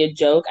supposed to be a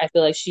joke, I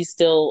feel like she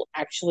still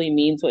actually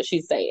means what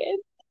she's saying.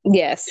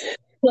 Yes.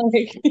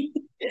 Like,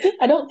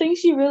 I don't think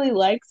she really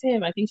likes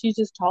him. I think she's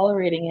just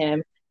tolerating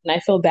him. And I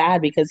feel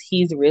bad because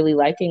he's really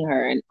liking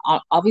her. And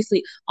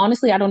obviously,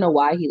 honestly, I don't know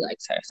why he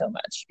likes her so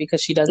much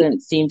because she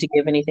doesn't seem to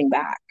give anything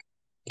back.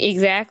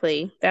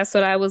 Exactly. That's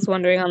what I was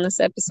wondering on this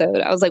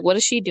episode. I was like, what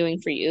is she doing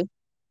for you?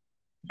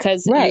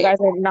 Because you Right. guys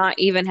are not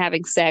even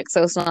having sex,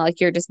 so it's not like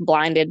you're just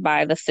blinded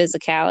by the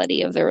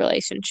physicality of the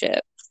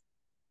relationship.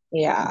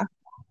 Yeah.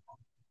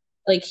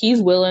 Like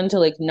he's willing to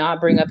like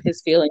not bring up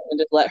his feelings and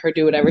just let her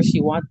do whatever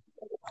she wants.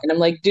 And I'm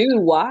like, dude,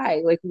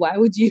 why? Like, why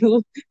would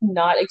you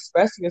not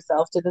express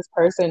yourself to this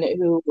person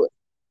who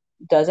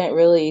doesn't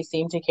really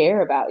seem to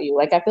care about you?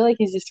 Like, I feel like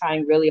he's just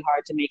trying really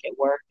hard to make it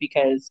work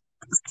because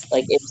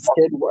like it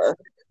should work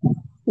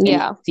and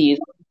Yeah. sees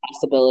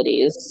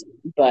possibilities.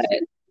 But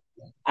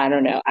I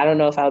don't know. I don't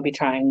know if I would be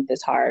trying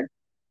this hard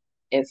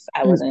if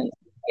I wasn't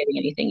getting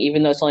anything,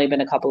 even though it's only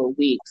been a couple of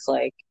weeks.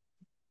 Like,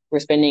 we're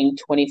spending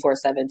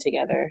 24/7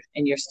 together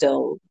and you're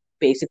still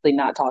basically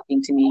not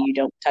talking to me. You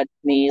don't touch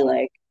me.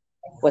 Like,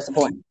 what's the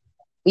point?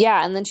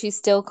 Yeah, and then she's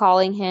still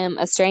calling him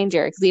a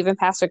stranger because even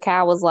Pastor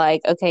Cal was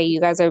like, okay,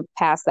 you guys are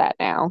past that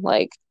now.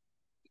 Like,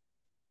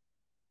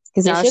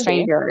 he's They not a should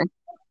be. stranger.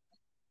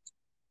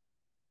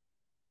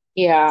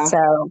 Yeah.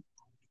 So,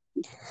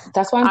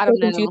 That's why I'm I so don't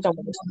know. confused on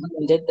why she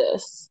even did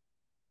this.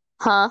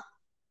 Huh?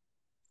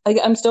 Like,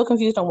 I'm still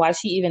confused on why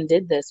she even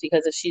did this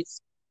because if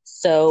she's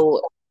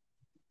so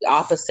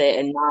opposite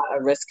and not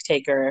a risk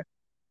taker,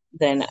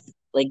 then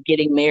like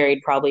getting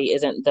married probably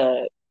isn't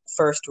the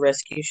first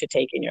risk you should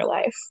take in your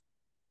life.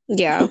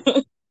 Yeah.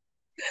 Like,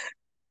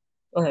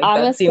 I'm that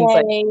gonna seems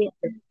like say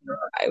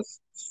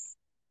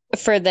life.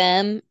 for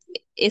them,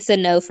 it's a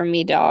no for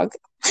me, dog.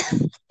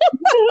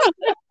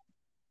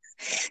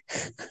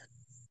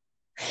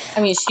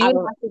 I mean, she I would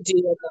don't, have to do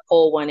like a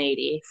full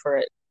 180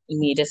 for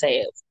me to say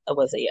it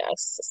was a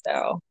yes.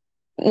 So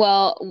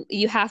well,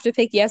 you have to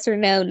pick yes or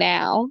no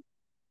now.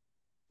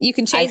 You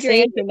can I change your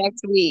say answer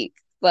next week,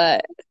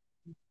 but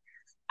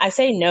I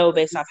say no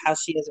based off how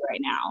she is right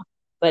now.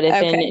 But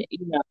if in, okay.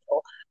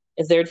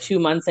 if they're 2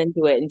 months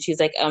into it and she's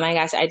like, oh my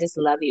gosh, I just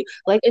love you.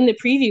 Like in the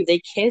preview, they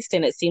kissed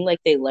and it seemed like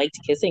they liked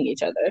kissing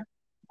each other.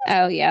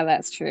 Oh, yeah,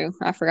 that's true.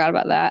 I forgot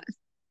about that.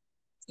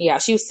 Yeah,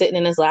 she was sitting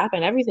in his lap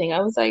and everything. I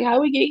was like, how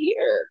we get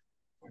here?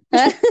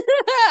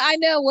 I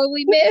know what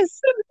we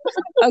missed.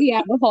 Oh,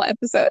 yeah, the whole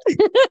episode.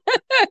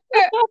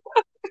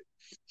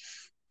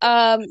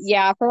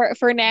 Yeah,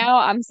 for now,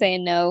 I'm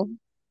saying no.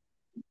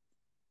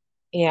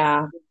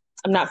 Yeah,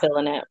 I'm not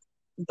feeling it.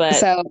 But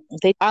So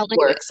they I only,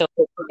 work, so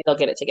hopefully they'll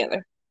get it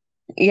together.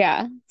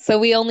 yeah. So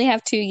we only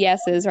have two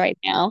yeses right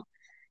now,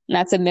 and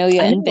that's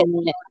Amelia I and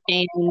know.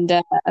 Bennett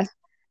and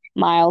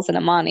Miles and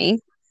Amani.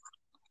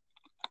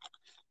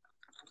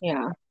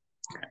 Yeah.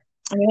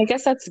 I mean, I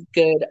guess that's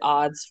good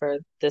odds for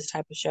this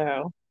type of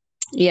show.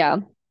 Yeah.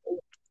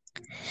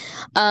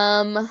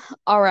 All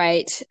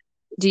right.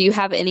 Do you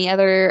have any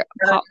other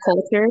pop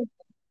culture?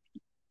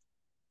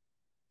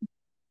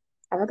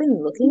 Have I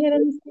been looking at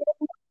anything?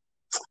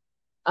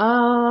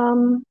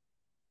 Um,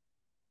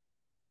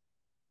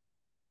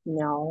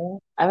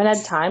 no. I haven't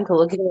had time to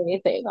look at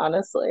anything,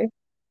 honestly.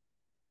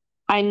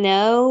 I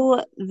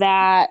know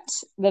that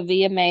the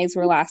VMAs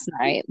were last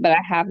night, but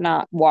I have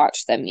not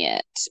watched them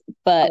yet.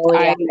 But Oh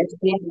yeah, I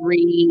did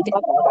read,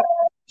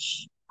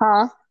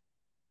 huh?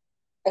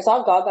 I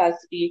saw Gaga's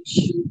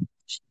speech.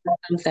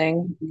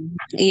 Something.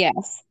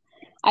 Yes.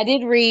 I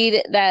did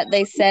read that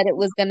they said it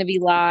was going to be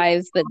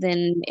live, but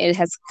then it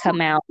has come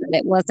out that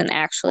it wasn't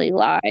actually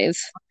live.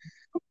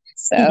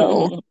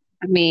 So,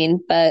 I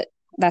mean, but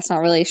that's not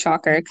really a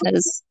shocker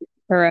because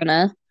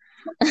Corona.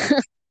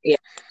 Yeah.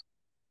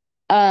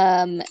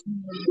 And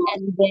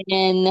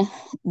then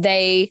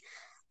they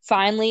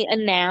finally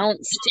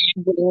announced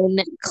when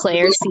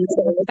Claire's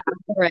season of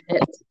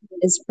Bachelorette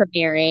is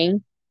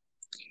premiering,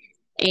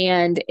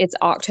 and it's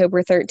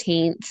October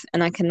 13th,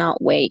 and I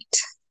cannot wait.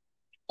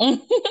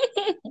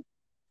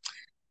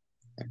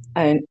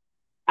 And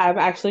I'm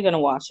actually gonna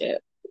watch it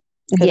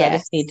because I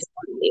Yes, just need to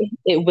see.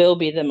 It will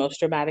be the most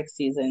dramatic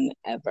season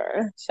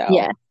ever. So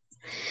yes.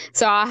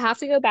 So I'll have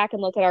to go back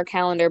and look at our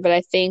calendar, but I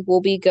think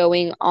we'll be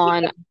going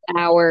on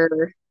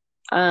our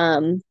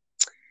um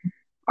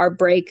our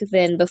break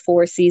then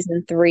before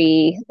season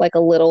 3, like a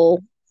little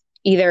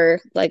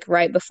either like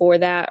right before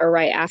that or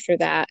right after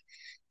that.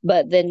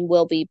 But then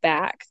we'll be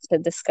back to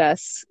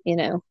discuss,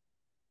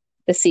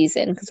 the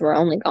season because we're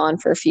only gone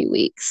for a few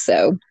weeks.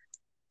 So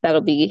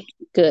that'll be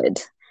good.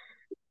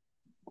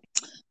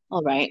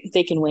 all right,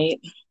 they can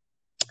wait.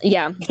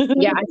 Yeah.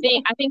 Yeah, I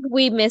think if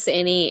we miss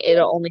any,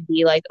 it'll only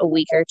be like a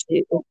week or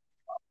two,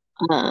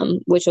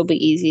 which will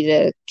be easy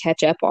to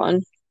catch up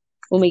on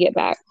when we get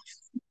back.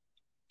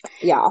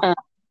 Yeah.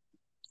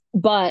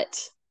 But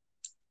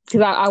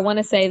because I want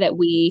to say that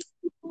we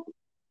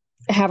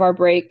have our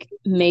break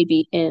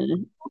maybe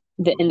in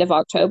the end of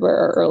October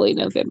or early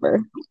November,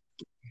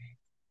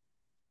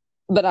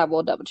 but I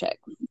will double check.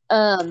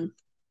 I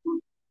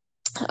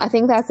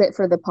think that's it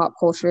for the pop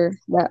culture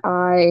that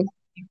I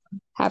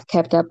have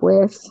kept up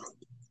with.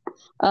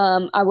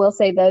 I will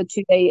say though,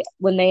 too,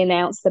 when they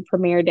announced the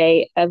premiere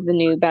date of the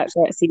new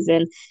Bachelorette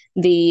season,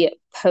 the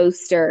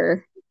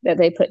poster that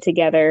they put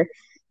together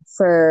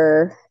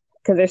for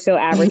because they're still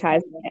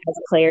advertising it as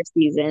Claire's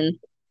season.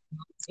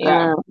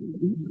 Yeah.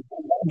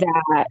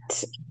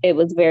 That it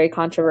was very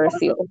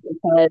controversial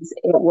because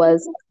it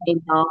was a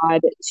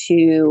nod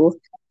to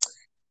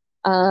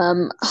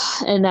um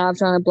and now I'm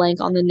trying to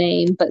blank on the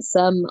name, but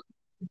some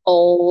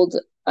old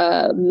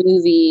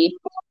movie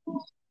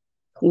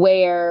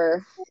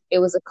where it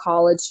was a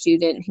college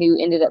student who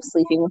ended up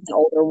sleeping with an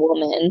older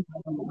woman,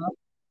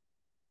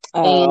 and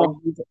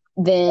Oh.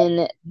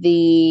 then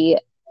the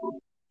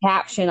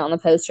caption on the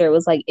poster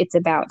was like, "It's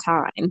about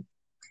time,"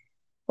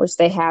 which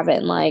they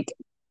haven't like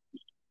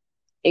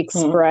Hmm.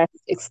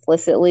 expressed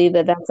explicitly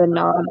that that's a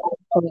nod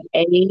to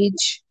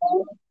age,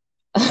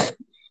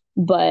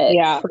 but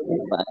Yeah.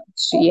 pretty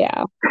much,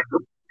 yeah.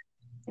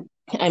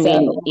 I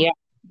mean, So yeah.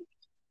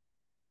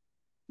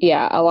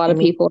 yeah, a lot I of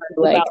mean, people are it's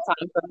like, about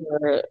time for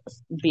her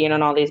being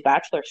on all these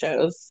Bachelor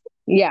shows.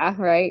 yeah,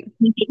 right,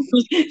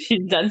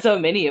 She's done so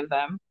many of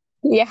them.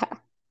 yeah.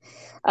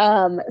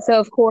 So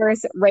of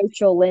course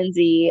Rachel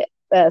Lindsay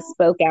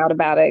spoke out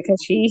about it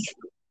because she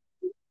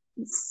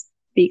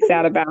speaks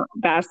out about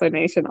Bachelor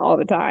Nation all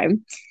the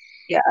time.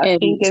 Yeah, And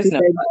he she gives no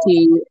said fuck.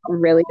 she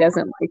really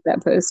doesn't like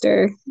that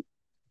poster.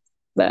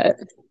 But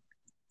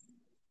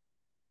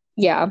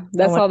yeah, I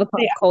that's wonder all the if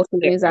they pop asked culture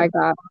news Claire. I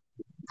got.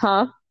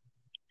 Huh?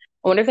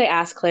 I wonder if they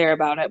asked Claire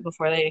about it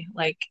before they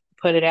like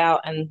put it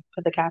out and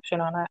put the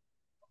caption on it.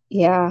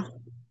 Yeah,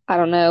 I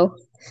don't know.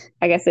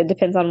 I guess it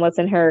depends on what's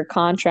in her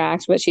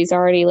contract, but she's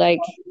already like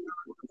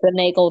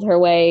finagled her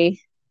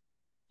way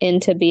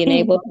into being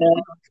able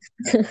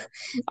to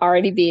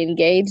already be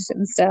engaged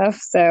and stuff.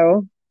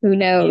 So who Yeah,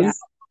 knows?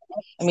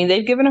 I mean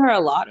they've given her a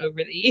lot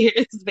over the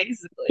years,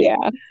 basically.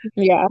 Yeah.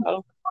 Yeah.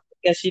 So I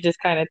guess she just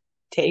kind of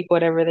take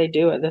whatever they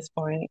do at this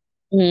point.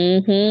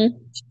 Mm-hmm.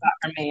 She got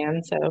her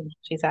man, so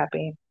she's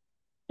happy.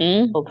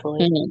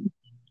 Hopefully.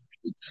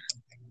 Mm-hmm.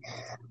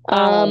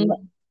 Um,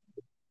 Um,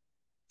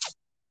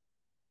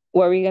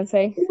 what were you gonna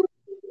say?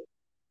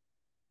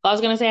 I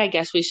was gonna say I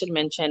guess we should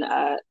mention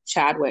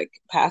Chadwick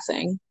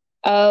passing.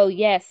 Oh,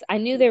 yes. I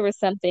knew there was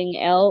something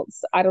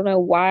else. I don't know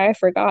why I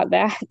forgot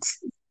that.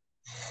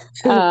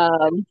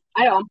 Um,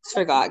 I almost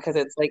forgot because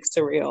it's like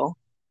surreal.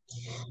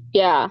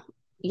 yeah.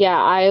 Yeah,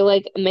 I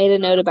like made a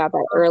note about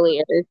that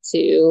earlier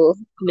to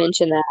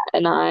mention that,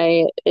 and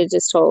I it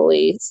just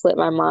totally slipped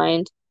my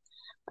mind.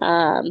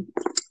 Um,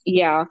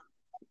 yeah.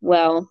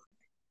 Well,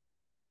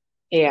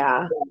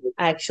 Yeah,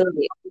 I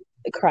actually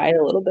cried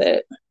a little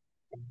bit.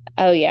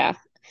 oh yeah.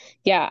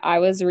 Yeah, I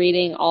was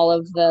reading all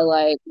of the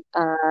like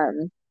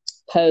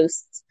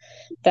posts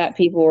that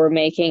people were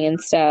making and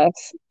stuff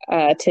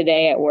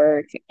today at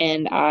work,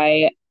 and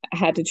I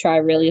had to try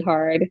really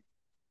hard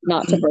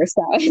not to burst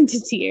out into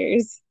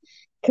tears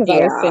because I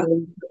was Yeah.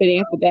 sitting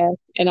at the desk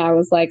and I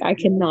was like, I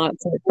cannot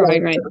start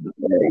crying right now.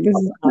 This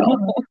is not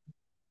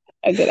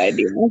a good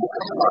idea.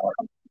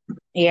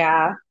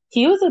 Yeah,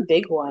 he was a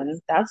big one.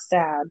 That's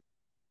sad,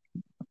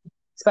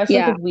 especially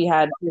Yeah. because we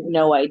had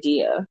no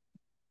idea.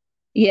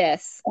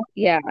 Yes.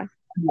 Yeah.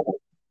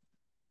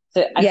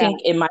 So I Yeah.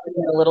 think it might have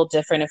been a little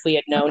different if we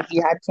had known he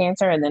had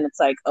cancer, and then it's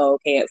like, oh,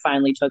 okay, it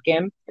finally took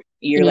him.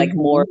 You're like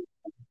Hmm. more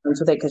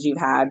with it because you've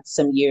had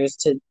some years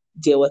to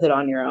deal with it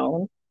on your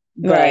own.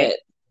 Right. But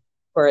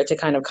for it to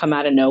kind of come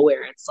out of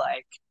nowhere, it's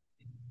like,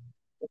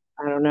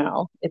 I don't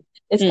know.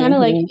 It's kind of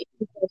like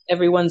Hmm.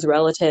 everyone's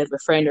relative or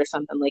friend or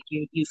something. Like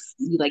you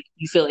like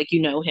you feel like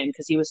you know him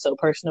because he was so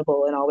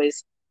personable and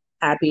always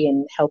happy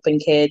and helping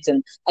kids.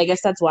 And I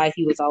guess that's why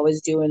he was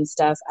always doing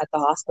stuff at the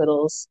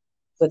hospitals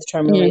with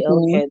terminally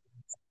ill Hmm. kids.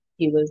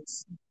 He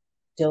was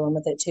dealing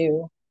with it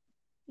too.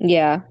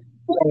 Yeah.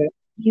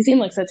 He seemed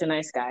like such a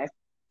nice guy.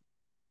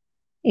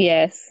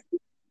 Yes.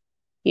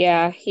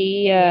 Yeah.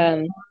 He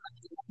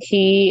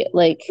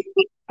like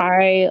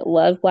I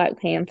love Black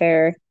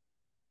Panther.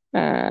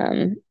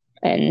 Um,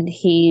 and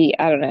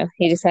I don't know,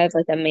 he just has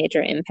like a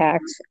major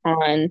impact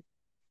on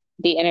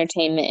the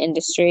entertainment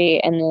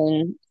industry and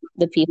then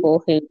the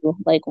people who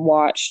like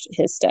watched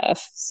his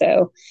stuff.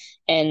 So,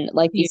 and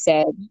like you Yeah.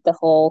 said, the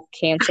whole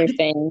cancer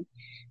thing,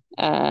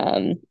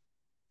 um,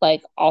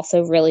 like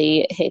also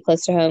really hit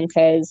close to home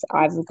because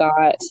I've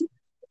got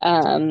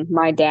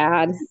my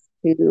dad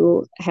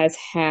who has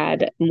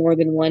had more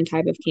than one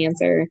type of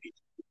cancer.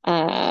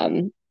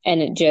 And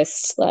it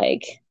just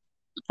like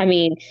I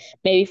mean,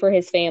 maybe for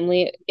his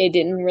family, it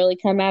didn't really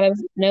come out of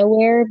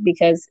nowhere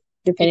because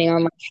depending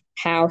on like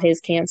how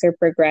his cancer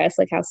progressed,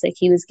 like how sick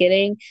he was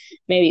getting,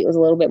 maybe it was a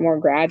little bit more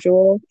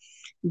gradual.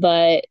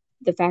 But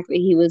the fact that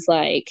he was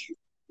like,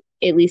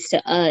 at least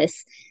to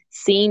us,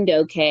 seemed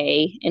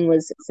okay and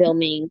was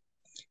filming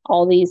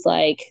all these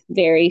like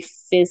very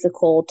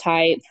physical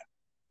type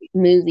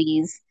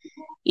movies,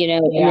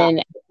 and Yeah. then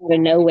out of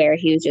nowhere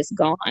he was just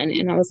gone.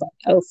 And I was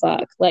like, oh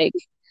fuck, like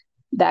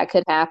that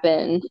could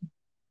happen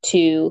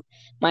to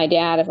my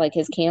dad if like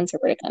his cancer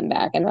were to come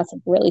back, and that's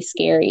like, really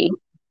scary.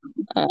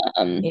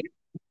 Um,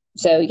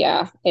 so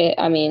yeah,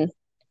 I mean,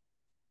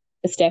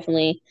 it's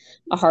definitely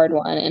a hard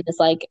one, and it's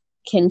like,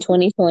 can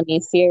 2020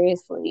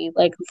 seriously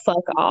like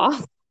fuck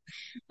off?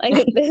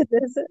 Like this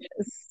is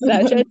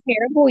such a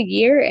terrible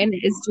year, and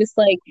it's just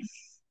like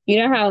You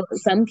know how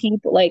some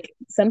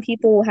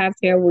people have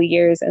terrible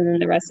years and then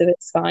the rest of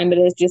it's fine, but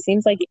it just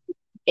seems like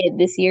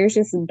this year is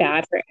just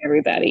bad for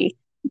everybody.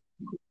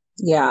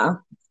 Yeah.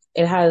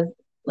 It has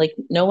like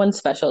no one's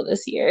special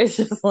this year. It's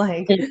just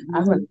like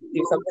I'm gonna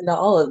do something to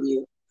all of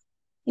you.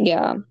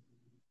 Yeah.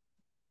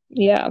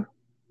 Yeah.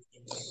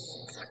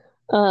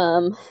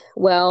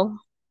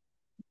 Well,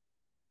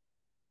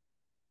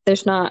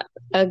 there's not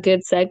a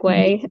good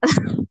segue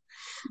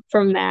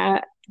from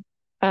that.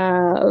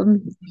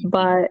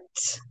 But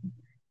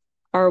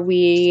are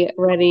we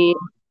ready to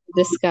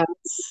discuss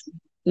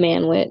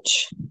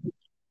Manwich?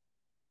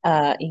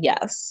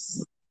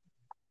 Yes.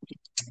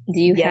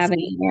 Do you have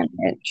any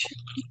Manwich?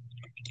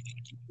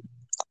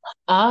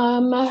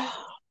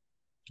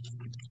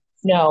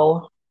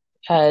 No,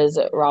 because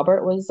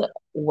Robert was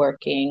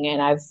working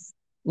and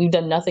we've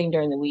done nothing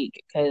during the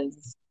week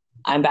because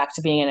I'm back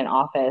to being in an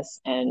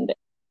office and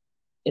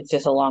it's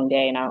just a long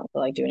day and I don't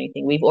feel like doing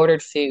anything. We've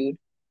ordered food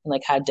and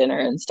like had dinner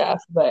and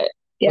stuff, but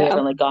we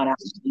haven't like gone out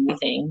to do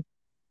anything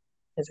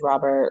because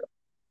Robert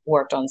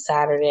worked on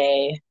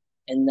Saturday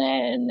and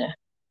then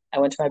I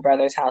went to my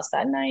brother's house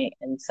that night,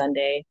 and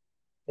Sunday,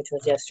 which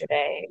was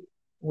yesterday,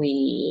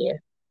 we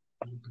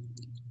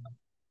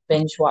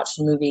binge watched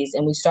movies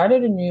and we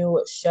started a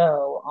new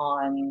show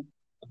on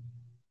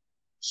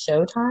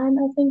Showtime,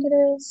 I think it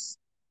is.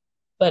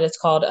 But it's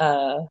called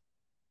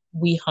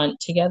We Hunt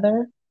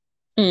Together.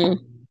 Mm.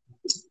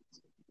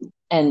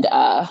 And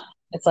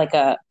it's like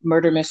a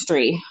murder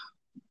mystery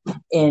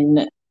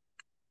in,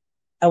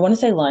 I want to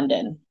say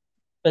London,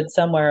 but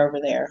somewhere over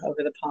there,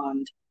 over the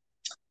pond.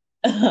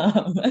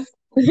 But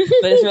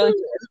it's really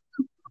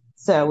good.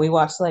 So we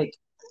watched like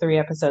 3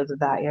 episodes of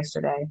that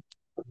yesterday.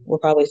 We'll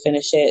probably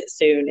finish it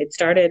soon. It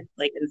started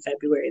like in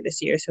February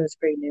this year, so it's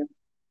pretty new.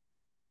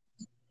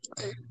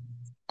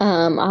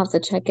 I'll have to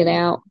check it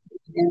out.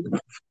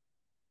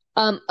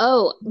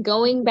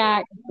 Reverting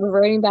back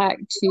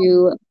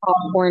to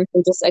popcorn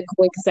for just a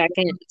quick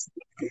second.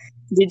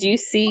 Did you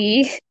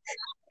see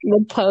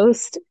the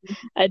post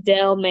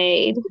Adele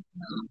made?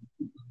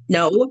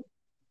 No.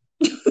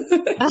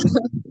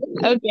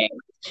 Okay.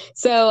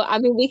 So, I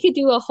mean, we could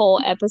do a whole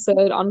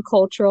episode on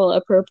cultural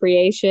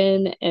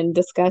appropriation and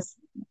discuss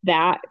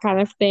that kind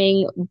of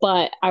thing.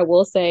 But I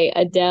will say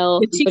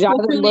Adele, which I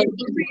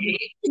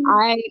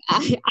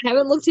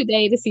haven't looked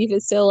today to see if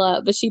it's still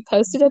up, but she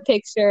posted a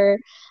picture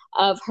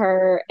of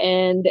her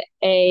and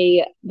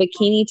a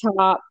bikini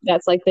top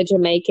that's like the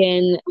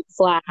Jamaican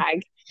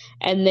flag.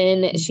 And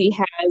then she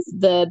has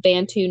the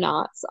Bantu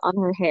knots on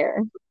her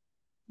hair.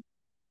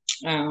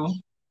 Oh.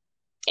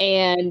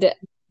 And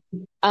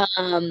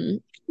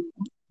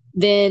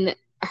then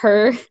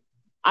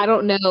I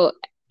don't know,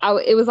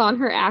 it was on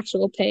her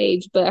actual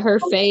page, but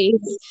her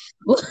face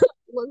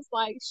looks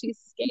like she's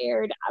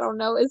scared. I don't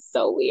know. It's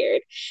so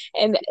weird.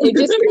 And it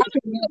just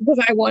because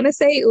I want to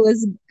say it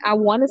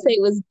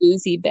was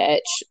Boozy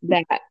Betch,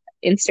 that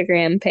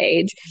Instagram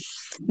page,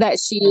 that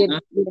she had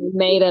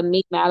made a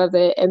meme out of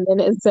it. And then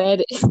it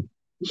said,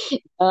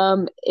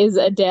 is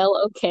Adele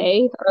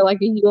okay? Or like,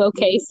 are you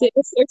okay,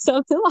 sis? Or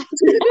something like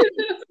that.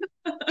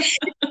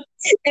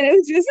 And it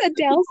was just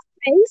Adele's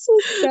face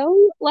was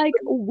so like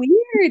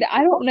weird.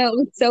 I don't know. It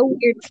was so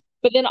weird.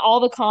 But then all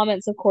the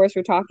comments, of course,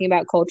 were talking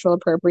about cultural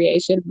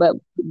appropriation, but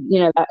you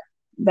know,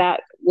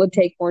 that would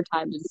take more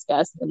time to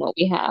discuss than what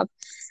we have.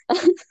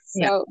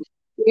 So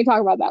we can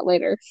talk about that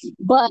later.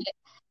 But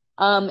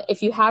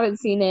if you haven't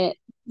seen it,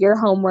 your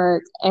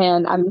homework,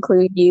 and I'm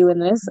including you in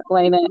this,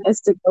 Elena, is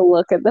to go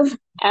look at the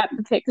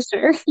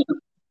picture.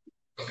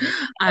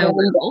 I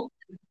will.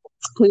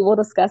 We will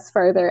discuss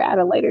further at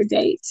a later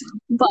date.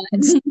 But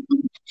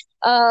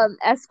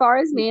as far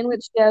as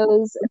Manwich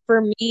goes,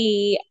 for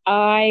me,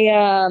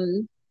 I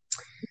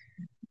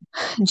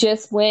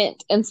just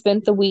went and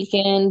spent the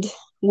weekend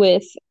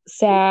with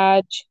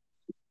Sag,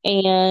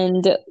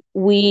 and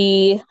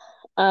we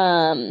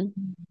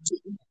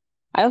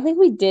I don't think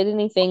we did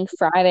anything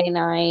Friday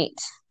night.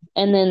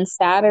 And then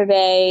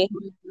Saturday,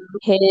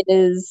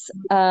 his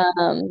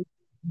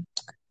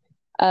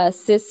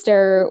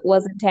sister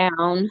was in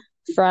town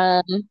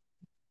from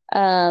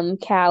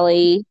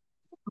Cali,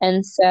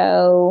 and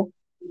so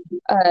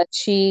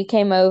she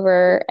came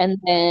over, and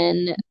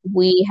then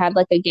we had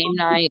like a game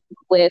night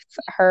with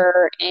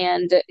her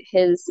and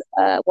his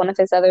one of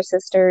his other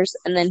sisters,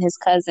 and then his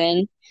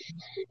cousin,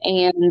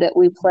 and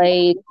we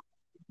played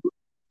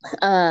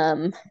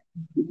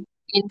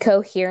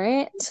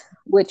Incoherent,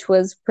 which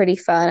was pretty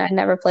fun. I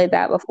never played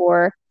that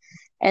before.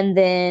 And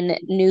then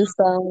New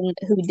Phone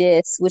Who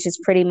Dis, which is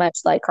pretty much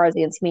like Cards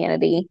Against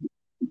Humanity,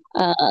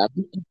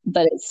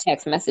 but it's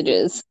text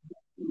messages.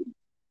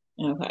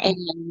 Okay.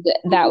 And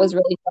that was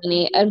really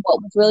funny. And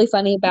what was really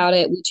funny about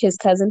it, which his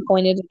cousin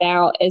pointed it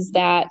out, is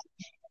that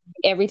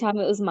every time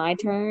it was my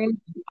turn,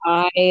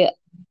 I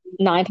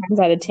 9 times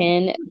out of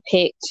 10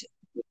 picked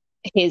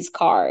his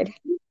card.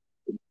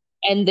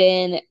 And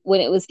then when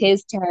it was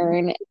his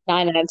turn,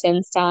 9 out of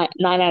 10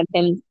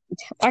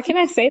 why can't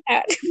I say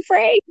that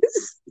phrase?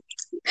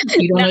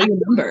 You don't know your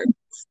number.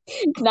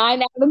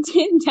 9 out of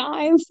 10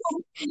 times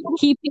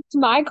he picked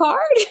my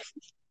card.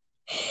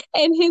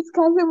 And his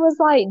cousin was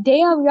like,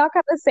 damn, y'all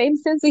got the same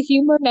sense of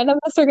humor. None of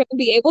us are going to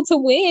be able to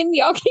win.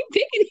 Y'all keep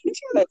picking each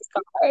other's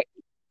card.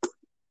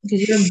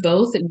 Because you're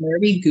both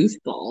nerdy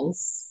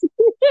goofballs.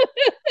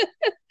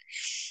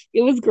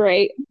 It was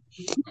great.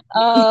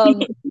 Yeah,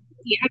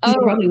 you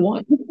probably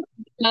won.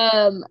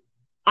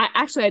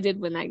 I did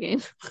win that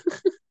game.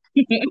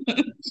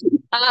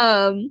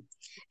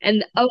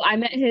 And I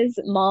met his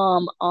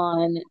mom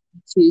on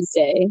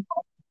Tuesday.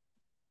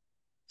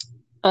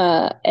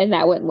 And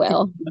that went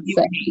well.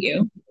 So.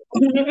 You.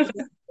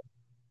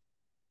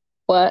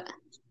 What?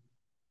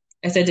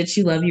 I said, did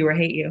she love you or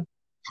hate you?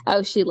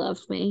 Oh, she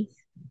loved me.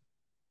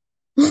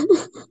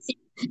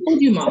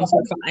 You moms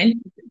were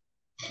fine.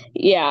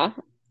 Yeah.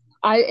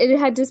 It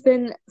had just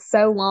been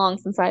so long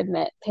since I'd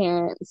met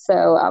parents,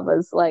 so I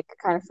was like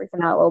kind of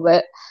freaking out a little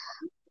bit.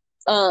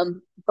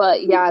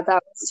 But yeah,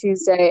 that was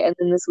Tuesday, and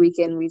then this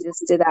weekend we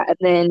just did that, and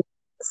then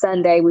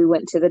Sunday we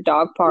went to the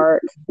dog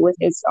park with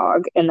his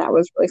dog, and that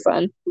was really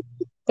fun.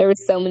 There were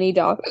so many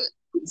dogs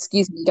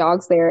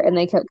there, and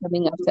they kept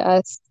coming up to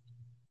us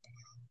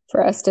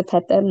for us to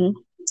pet them.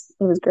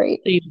 It was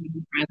great. So you made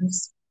new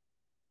friends?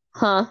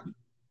 Huh?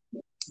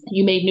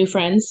 You made new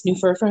friends, new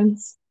fur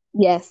friends?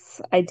 Yes,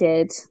 I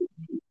did.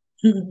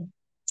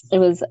 It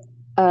was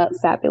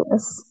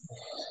fabulous.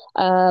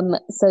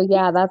 So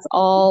yeah, that's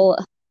all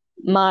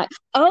my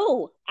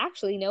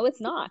actually no,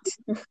 it's not.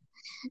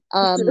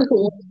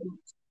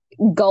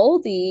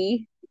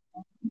 Goldie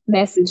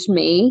messaged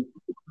me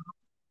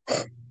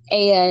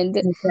and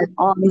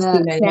on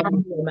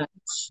the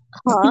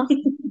huh?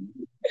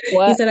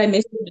 What? He said, I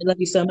miss you, I love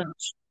you so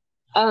much.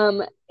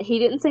 He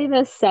didn't say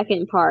the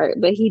second part,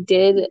 but he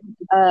did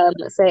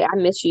say I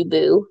miss you,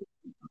 boo.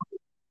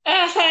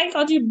 I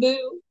called you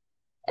boo.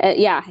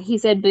 Yeah, he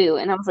said boo,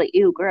 and I was like,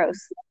 ew,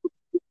 gross.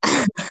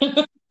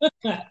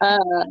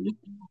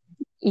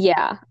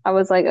 Yeah, I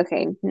was like,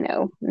 okay,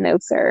 no,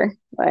 sir.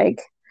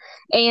 Like,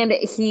 and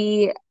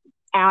he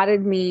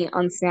added me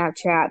on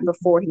Snapchat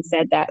before he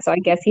said that, so I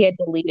guess he had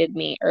deleted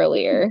me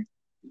earlier.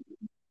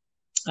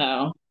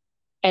 Oh.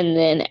 And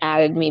then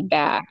added me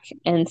back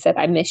and said,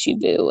 I miss you,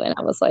 boo. And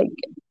I was like,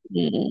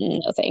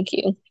 no, thank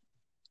you.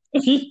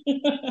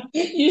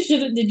 You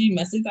should have, did you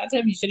message that to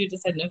him? You should have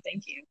just said no,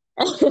 thank you.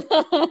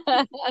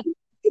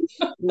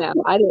 No,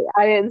 I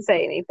didn't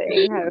say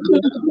anything.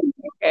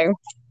 Okay.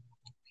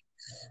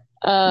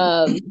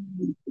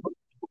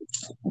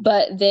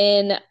 But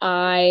then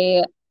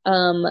I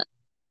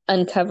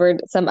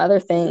uncovered some other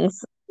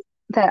things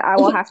that I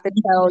will have to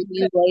tell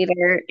you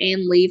later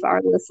and leave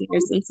our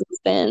listeners in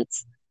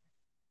suspense.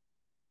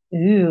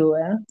 Ooh,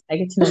 I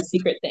get to know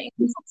secret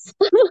things.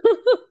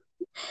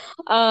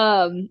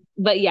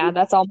 But yeah,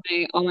 that's all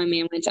my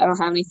manwich. I don't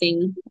have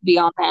anything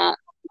beyond that.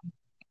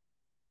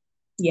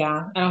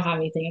 Yeah, I don't have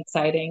anything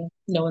exciting.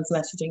 No one's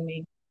messaging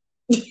me.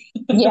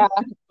 Yeah,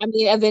 I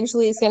mean,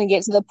 eventually it's going to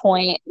get to the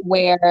point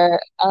where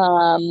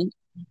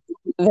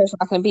there's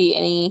not going to be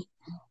any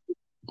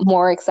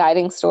more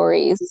exciting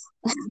stories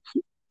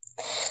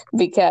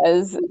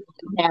because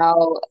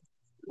now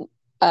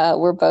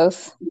we're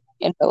both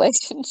in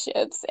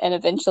relationships, and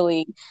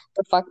eventually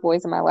the fuck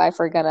boys in my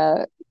life are going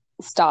to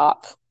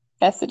stop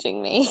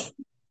messaging me.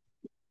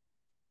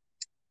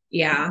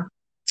 Yeah.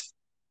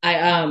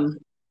 I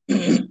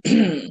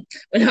when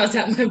I was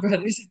at my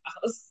brother's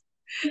house,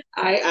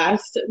 I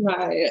asked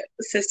my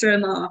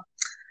sister-in-law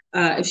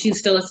if she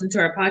still listened to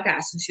our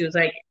podcast, and she was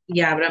like,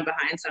 yeah, but I'm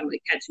behind, so I'm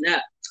like catching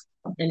up.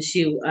 And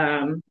she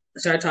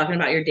started talking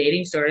about your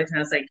dating stories, and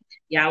I was like,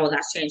 yeah, well,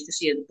 that's changed because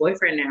she has a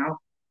boyfriend now.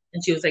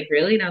 And she was like,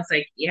 really? And I was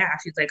like, yeah.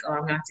 She's like, oh, I'm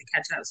gonna have to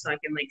catch up so I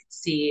can like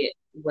see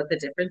what the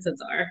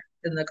differences are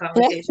in the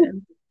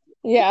conversation.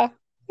 Yeah.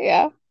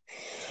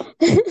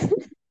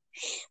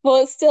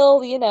 Well, it's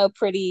still,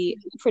 pretty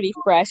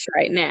fresh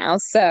right now,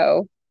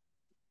 so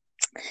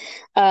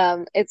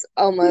it's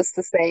almost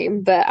the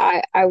same, but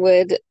I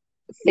would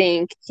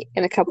think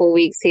in a couple of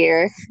weeks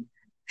here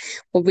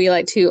we'll be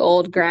like two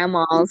old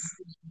grandmas.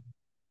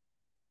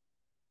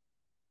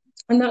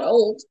 I'm not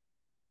old.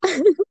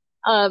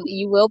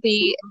 You will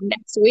be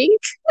next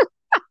week.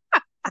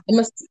 I'm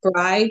a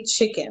spry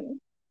chicken.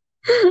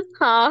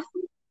 Huh?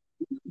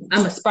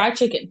 I'm a spry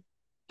chicken.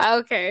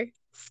 Okay.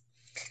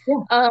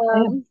 Yeah,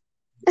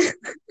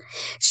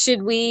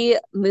 should we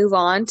move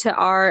on to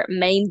our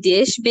main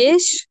dish,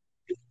 bish?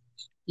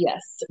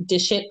 Yes,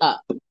 dish it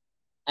up.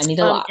 I need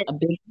a lot. A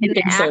big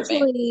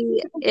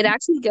serving. It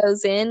actually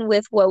goes in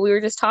with what we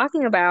were just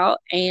talking about,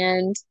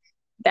 and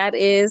that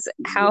is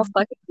how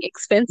fucking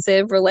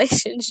expensive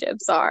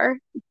relationships are.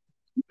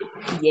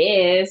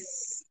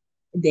 Yes,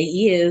 they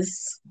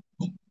is.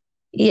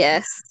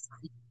 Yes.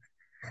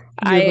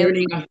 You're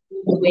learning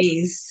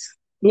ways.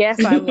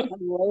 Yes, I'm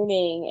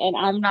learning, and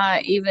I'm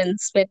not even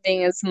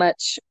spending as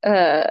much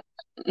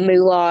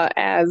moolah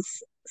as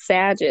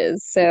Sag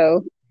is,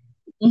 so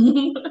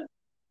wow,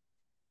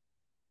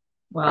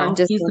 I'm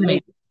just he's the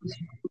man.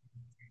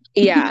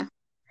 Yeah.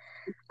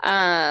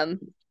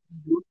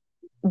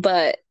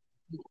 But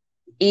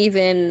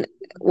even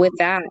with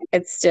that,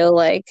 it's still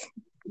like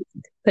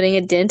putting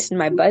a dent in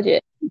my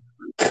budget.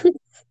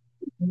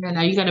 Yeah,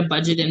 now you got a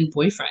budget in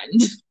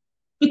boyfriend.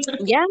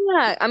 Yeah,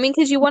 I mean,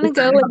 because you want to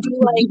go Decide how and much do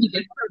like, money he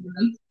gets per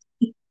month.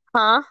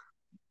 huh?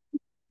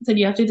 So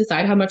you have to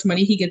decide how much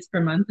money he gets per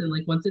month, and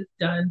like once it's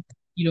done,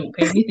 you don't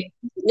pay anything.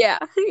 Yeah,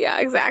 yeah,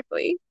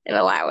 exactly. An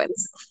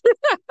allowance.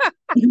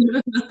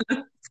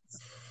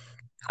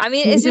 I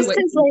mean, it's just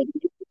because like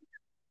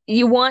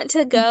you want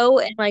to go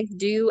and like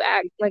do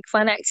like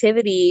fun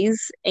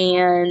activities,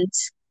 and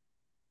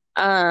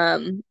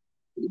um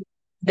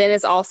then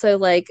it's also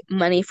like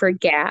money for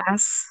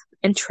gas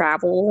and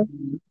travel.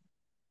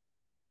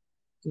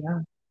 Yeah,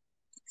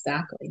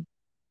 exactly.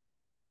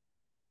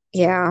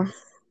 Yeah.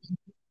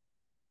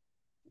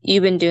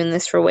 You've been doing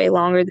this for way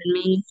longer than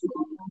me.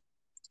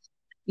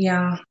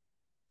 Yeah,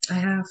 I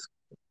have.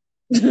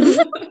 I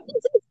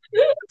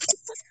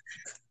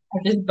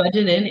just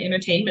budget in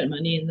entertainment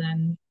money, and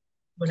then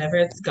whenever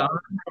it's gone,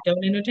 I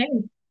don't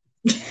entertain.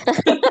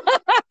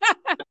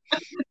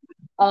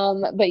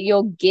 But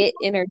you'll get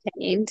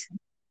entertained.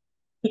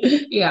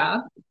 Yeah,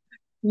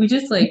 we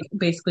just like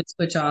basically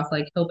switch off.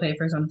 Like he'll pay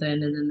for something,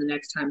 and then the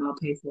next time I'll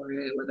pay for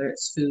it, whether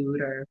it's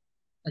food or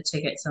a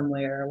ticket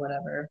somewhere or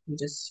whatever. We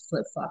just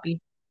flip floppy.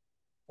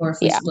 Or if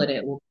we Yeah. split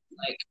it, we'll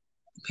like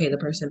pay the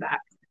person back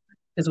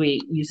because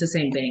we use the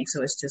same bank,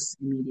 so it's just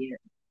immediate.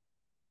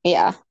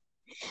 Yeah.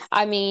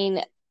 I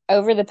mean,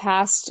 over the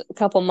past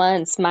couple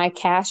months, my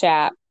Cash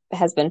App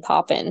has been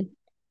popping.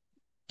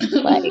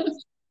 Like,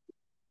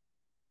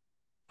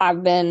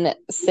 I've been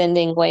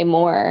sending way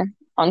more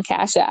on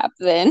Cash App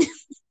than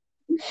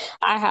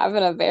I have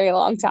in a very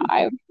long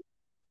time.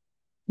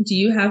 Do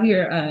you have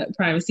your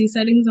privacy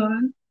settings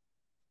on?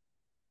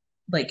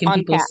 Like, can On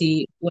people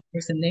see what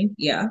you're sending?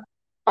 Yeah.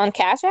 on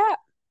Cash App?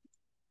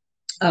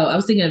 Oh, I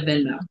was thinking of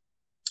Venmo.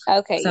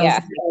 Okay, So I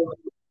was,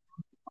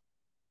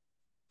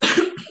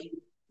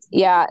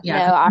 yeah.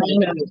 Yeah, no, yeah, 'cause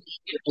Venmo, you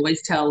can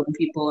always tell when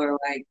people are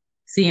like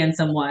seeing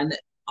someone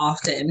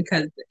often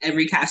because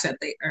every cash that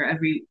they or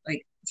every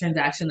like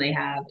transaction they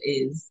have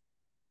is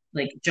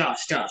like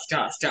Josh, Josh,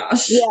 Josh,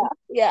 Josh. yeah,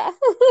 yeah.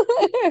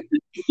 It's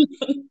like,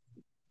 oh,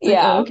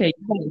 Yeah. okay,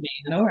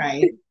 man, all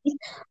right.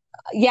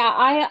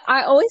 Yeah,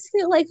 I always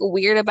feel like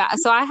weird about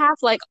so I have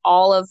like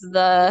all of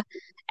the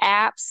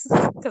apps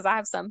because I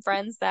have some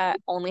friends that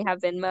only have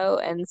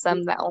Venmo and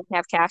some that only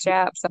have Cash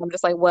App. So I'm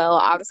just like, well,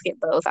 I'll just get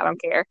both. I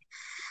don't care.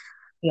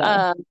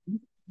 Yeah. Um,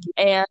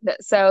 and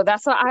so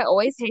that's what I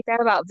always hate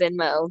that about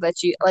Venmo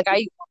that you like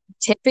I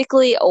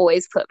typically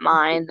always put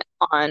mine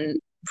on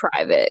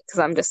private because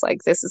I'm just like,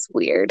 this is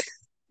weird.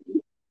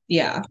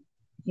 Yeah.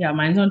 Yeah,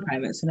 mine's on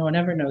private, so no one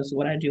ever knows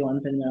what I do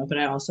on Venmo, but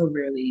I also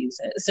rarely use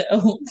it.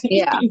 So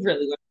Yeah. you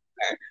really wouldn't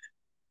care.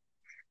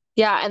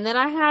 Yeah, and then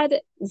I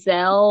had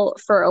Zelle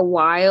for a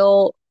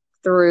while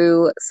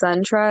through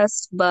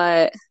SunTrust,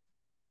 but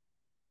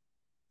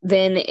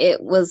then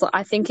it was,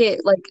 I think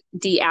it like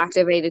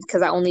deactivated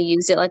because I only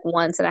used it like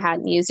once and I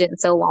hadn't used it in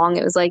so long.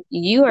 It was like,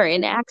 you are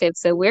inactive,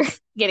 so we're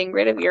getting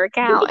rid of your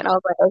account. And I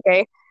was like,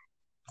 okay.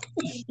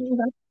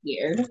 That's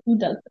weird. Who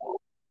does that?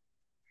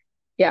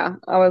 Yeah,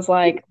 I was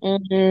like,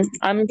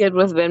 I'm good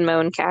with Venmo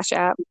and Cash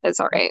App. It's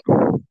all right.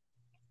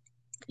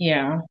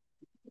 Yeah.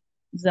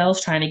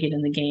 Zelle's trying to get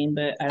in the game,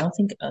 but I don't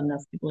think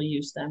enough people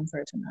use them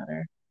for it to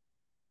matter.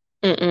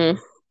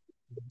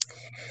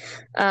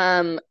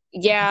 Mm-mm.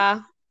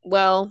 Yeah,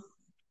 well,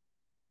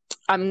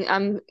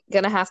 I'm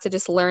gonna have to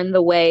just learn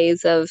the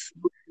ways of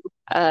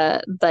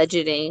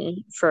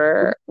budgeting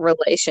for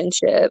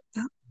relationship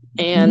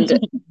and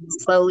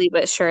slowly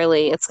but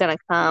surely it's gonna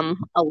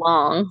come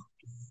along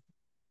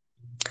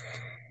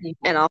Yeah.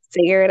 and I'll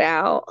figure it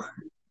out.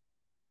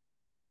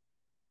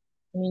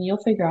 I mean,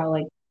 you'll figure out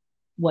like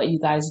what you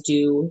guys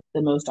do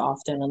the most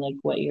often and like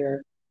what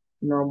your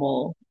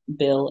normal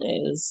bill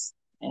is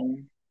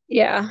and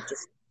Yeah.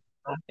 just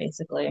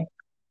basically.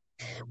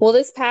 Well,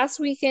 this past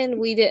weekend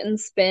we didn't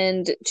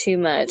spend too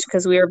much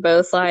because we were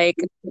both like,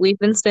 we've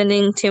been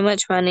spending too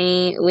much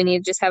money. We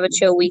need to just have a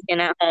chill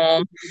weekend at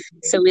home.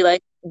 So we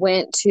like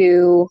went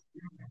to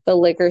the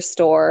liquor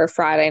store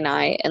Friday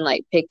night and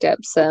like picked up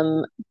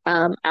some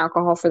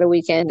alcohol for the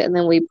weekend, and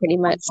then we pretty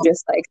much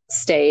just like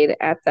stayed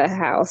at the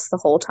house the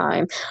whole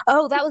time.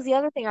 Oh, that was the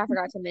other thing I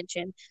forgot to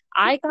mention.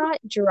 I got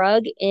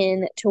drug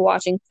into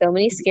watching so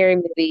many scary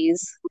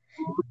movies.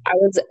 I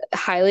was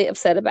highly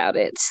upset about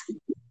it.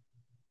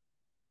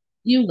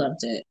 You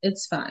loved it.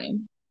 It's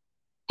fine.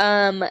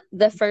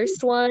 The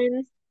first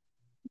one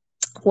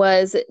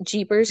was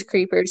Jeepers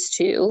Creepers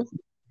 2,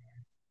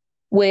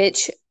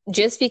 which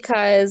just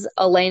because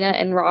Elena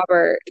and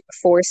Robert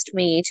forced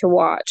me to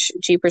watch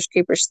Jeepers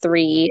Creepers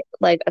 3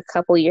 like a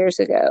couple years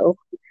ago,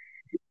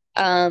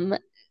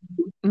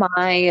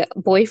 my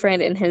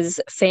boyfriend and his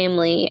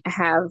family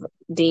have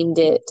deemed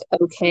it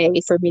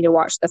okay for me to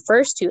watch the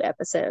first two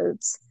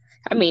episodes.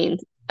 I mean,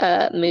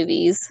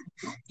 movies,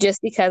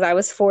 just because I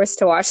was forced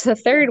to watch the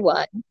third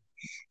one.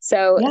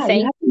 So Yeah,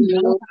 thank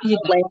you, you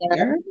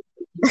Elena.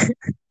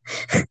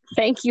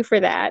 Thank you for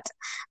that,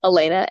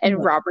 Elena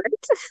and Robert.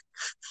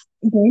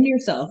 Blame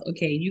yourself.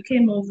 Okay, you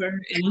came over,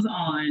 it was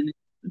on.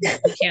 You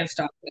can't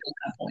stop it at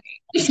that point.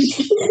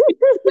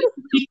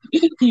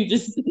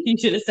 You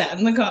should have sat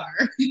in the car.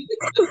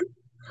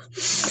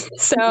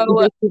 So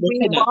Jeepers Creepers we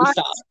cannot be watched,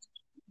 stopped.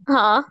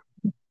 huh?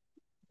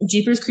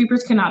 Jeepers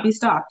Creepers cannot be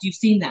stopped. You've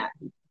seen that.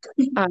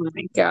 Oh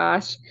my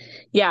gosh.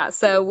 Yeah,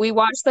 so we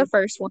watched the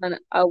first one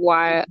a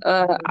while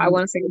I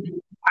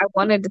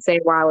wanted to say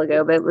a while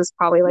ago, but it was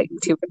probably like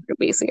 2 or 3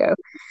 weeks ago.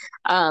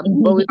 But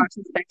we watched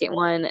the second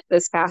one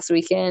this past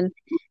weekend,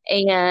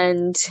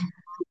 and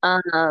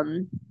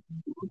um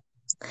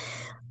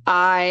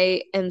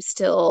I am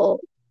still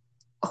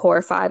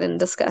horrified and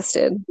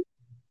disgusted.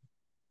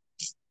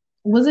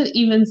 Was it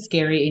even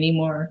scary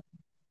anymore?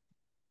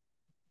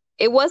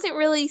 It wasn't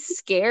really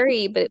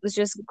scary, but it was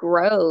just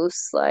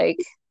gross. Like,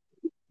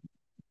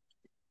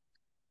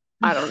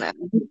 I don't know.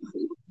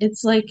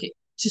 It's like,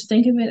 just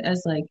think of it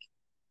as like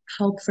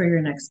help for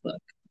your next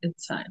book.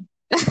 It's fine.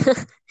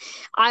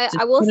 I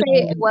Just will put say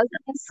it it on. wasn't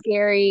as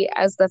scary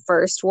as the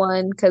first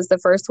one because the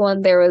first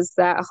one there was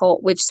that whole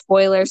which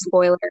spoiler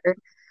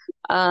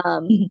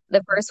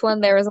the first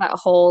one there was that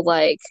whole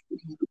like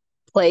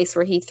place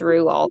where he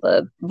threw all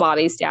the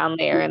bodies down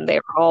there and they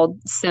were all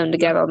sewn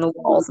together on the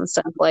walls and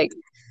stuff like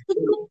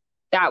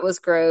that was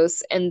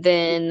gross. And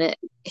then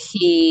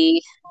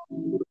he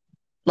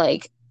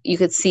like you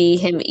could see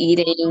him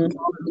eating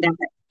that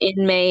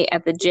inmate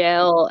at the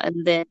jail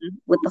and then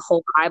with the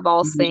whole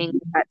eyeballs thing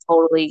that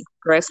totally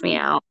grossed me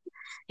out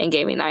and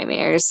gave me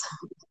nightmares.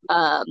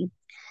 Um,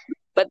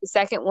 but the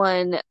second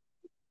one,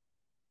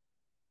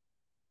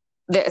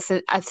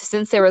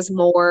 since there was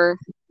more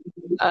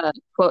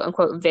quote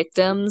unquote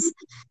victims,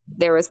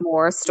 there was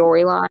more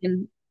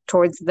storyline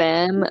towards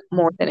them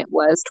more than it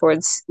was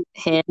towards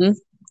him.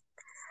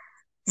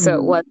 So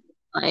it wasn't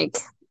like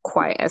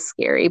quite as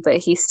scary, but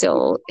he's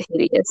still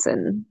hideous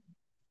and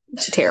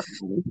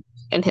terrifying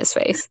in his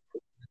face.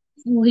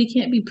 Well, he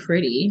can't be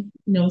pretty.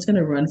 No one's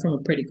gonna run from a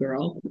pretty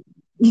girl.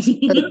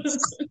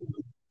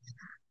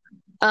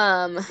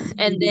 And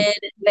then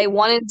they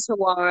wanted to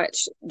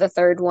watch the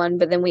third one,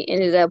 but then we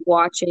ended up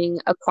watching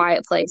A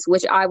Quiet Place,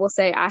 which I will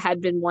say I had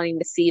been wanting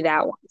to see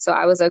that one, so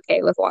I was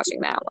okay with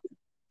watching that one.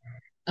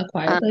 A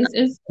Quiet Place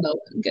is so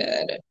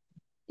good.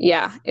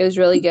 Yeah, it was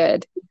really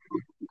good.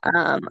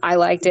 I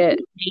liked it,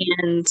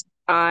 and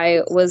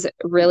I was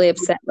really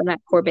upset when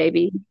that poor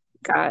baby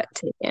got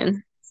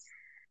taken.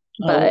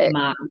 Oh But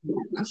my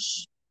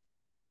gosh.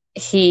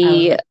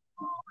 he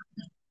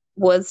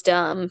was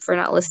dumb for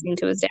not listening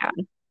to his dad.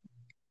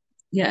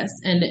 Yes,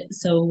 and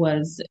so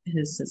was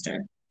his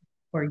sister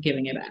for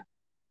giving it back.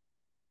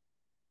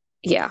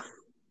 Yeah,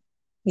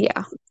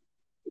 yeah.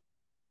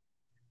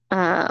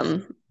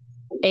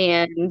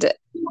 And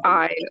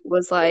I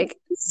was like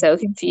so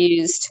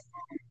confused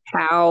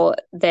how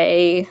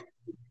they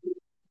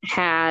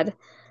had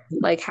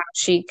like how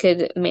she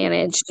could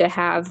manage to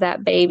have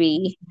that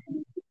baby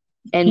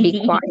and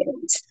be quiet.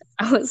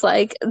 I was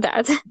like,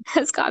 that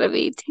has got to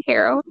be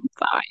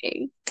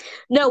terrifying.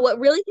 No, what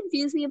really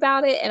confused me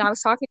about it, and I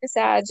was talking to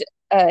Sag,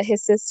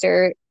 his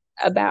sister,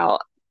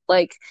 about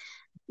like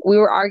we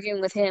were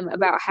arguing with him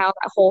about how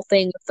that whole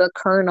thing with the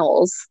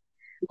kernels,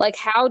 like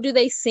how do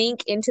they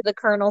sink into the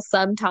kernel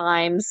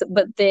sometimes,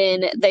 but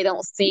then they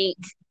don't sink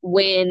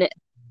when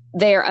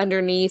they're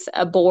underneath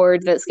a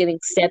board that's getting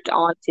stepped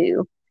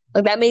onto.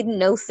 Like that made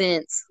no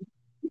sense.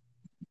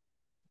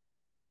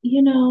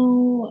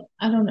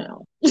 I don't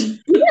know.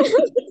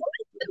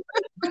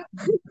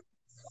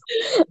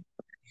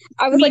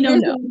 I was We like,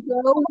 don't there's know.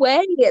 no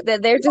way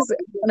that they're just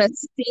gonna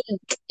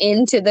sink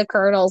into the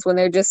kernels when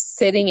they're just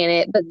sitting in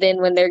it, but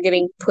then when they're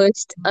getting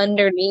pushed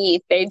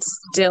underneath, they're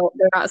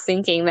not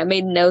sinking. That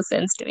made no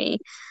sense to me.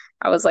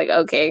 I was like,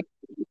 okay.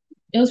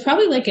 It was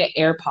probably like an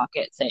air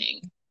pocket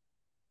thing.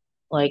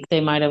 Like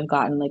they might have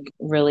gotten like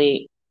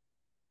really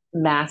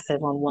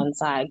massive on one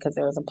side because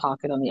there was a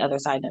pocket on the other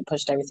side and it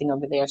pushed everything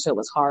over there, so it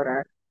was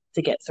harder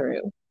to get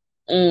through.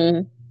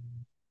 Mm.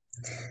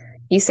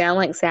 You sound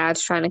like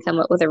Sad's trying to come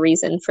up with a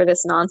reason for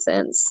this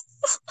nonsense.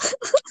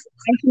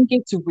 I think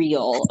it's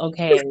real,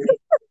 okay?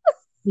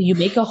 You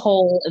make a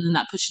hole and then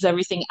that pushes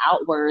everything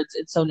outwards,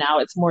 and so now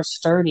it's more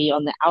sturdy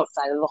on the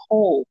outside of the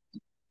hole.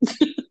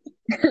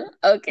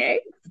 Okay.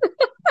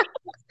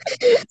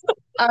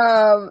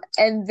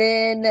 And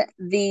then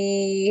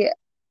the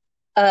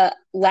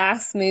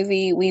last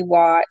movie we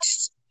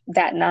watched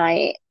that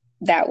night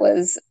that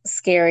was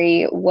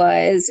scary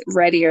was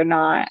Ready or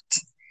Not,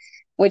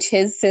 which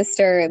his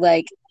sister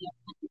like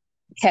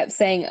kept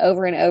saying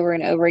over and over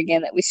and over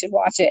again that we should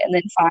watch it. And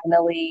then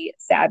finally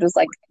Sad was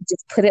like,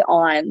 just put it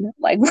on.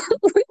 Like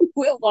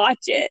we'll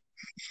watch it.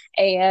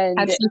 Had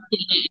And she seen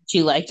it?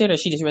 She liked it, or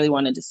she just really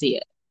wanted to see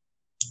it?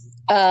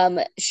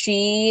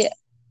 she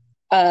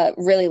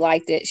really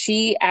liked it.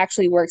 She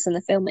actually works in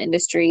the film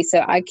industry,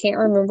 so I can't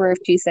remember if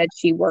she said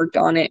she worked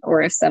on it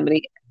or if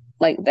somebody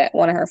like that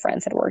one of her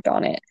friends had worked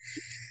on it,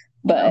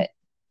 but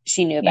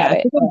she knew about Yeah, I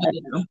it. think I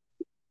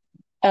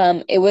might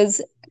know. It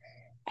was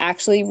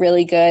actually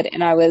really good,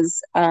 and I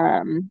was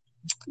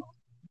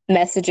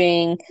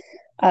messaging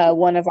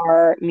one of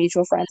our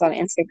mutual friends on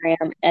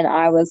Instagram, and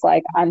I was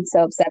like, I'm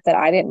so upset that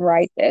I didn't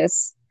write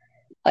this.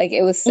 Like,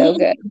 it was so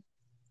good.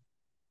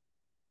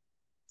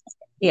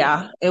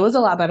 Yeah, it was a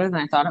lot better than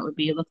I thought it would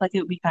be. It looked like it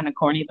would be kind of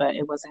corny, but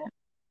it wasn't.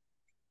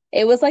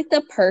 It was like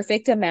the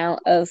perfect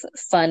amount of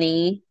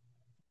funny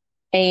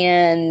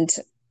and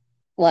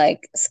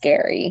like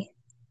scary,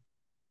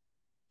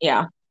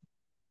 Yeah.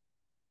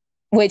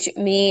 which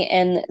me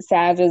and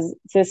Sav's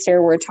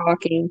sister were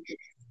talking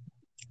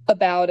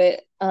about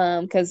it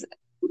because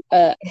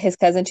his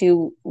cousin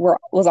too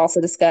was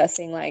also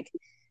discussing like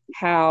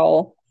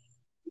how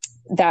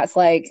that's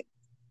like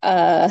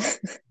uh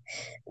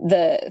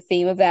the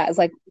theme of that is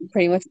like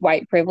pretty much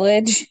white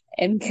privilege,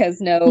 and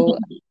because no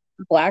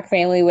black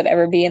family would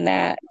ever be in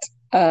that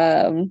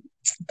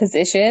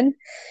position.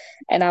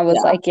 And I was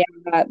Yeah. like,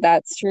 yeah,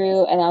 that's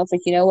true. And I was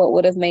like, you know what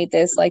would have made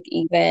this like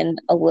even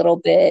a little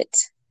bit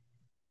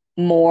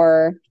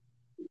more,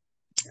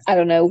 I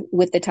don't know,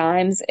 with the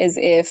times, is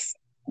if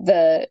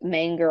the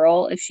main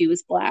girl, if she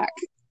was black,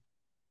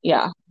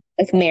 Yeah.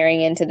 like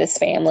marrying into this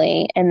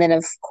family. And then,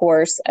 of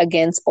course,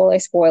 again,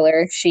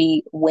 spoiler,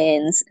 she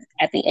wins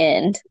at the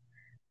end.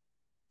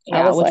 I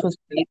Yeah, was which like, was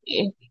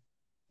crazy.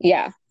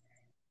 yeah,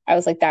 I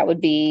was like, that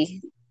would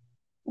be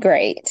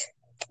great.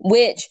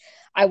 Which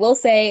I will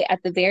say at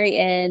the very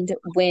end,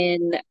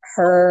 when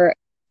her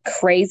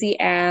crazy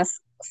ass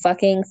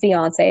fucking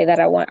fiance that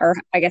I want, or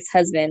I guess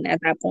husband at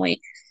that point,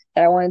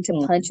 that I wanted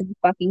to punch in the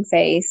fucking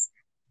face,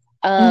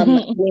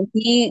 when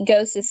he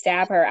goes to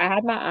stab her, I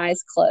had my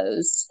eyes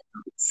closed.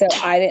 So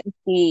I didn't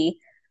see,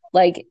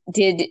 like,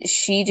 did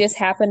she just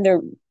happen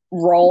to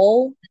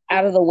roll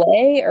out of the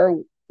way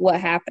or what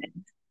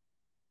happened?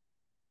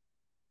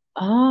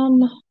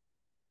 Um,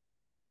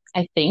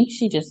 I think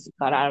she just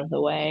got out of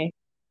the way.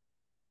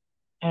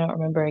 I don't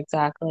remember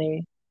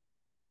exactly.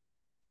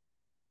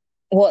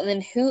 Well, and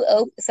then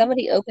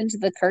somebody opened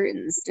the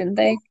curtains, didn't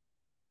they?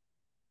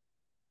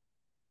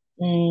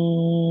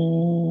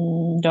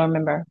 Don't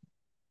remember.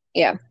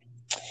 Yeah.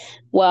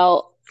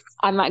 Well,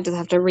 I might just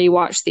have to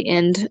rewatch the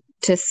end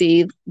to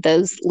see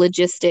those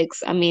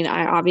logistics. I mean,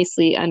 I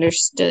obviously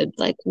understood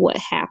like what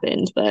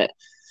happened, but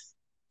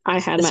I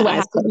had This my is what eyes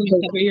happens when you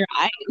closed. cover your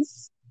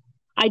eyes,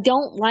 I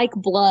don't like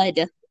blood.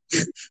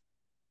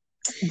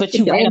 but It's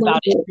you the write only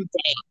about it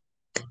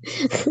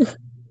every day.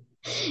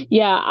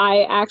 Yeah,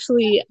 I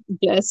actually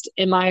just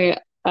in my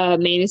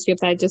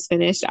manuscript I just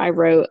finished, I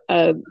wrote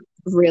a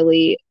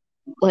really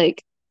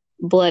like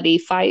bloody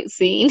fight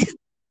scene.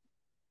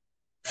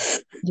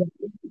 Yeah.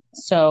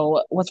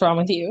 So, what's wrong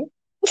with you?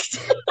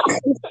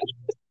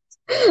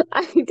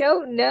 I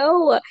don't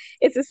know.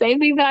 It's the same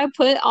thing that I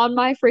put on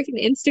my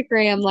freaking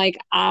Instagram. Like,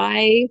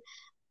 I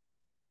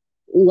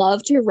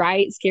love to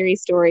write scary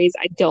stories.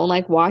 I don't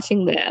like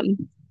watching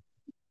them.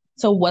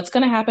 So, what's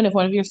going to happen if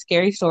one of your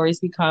scary stories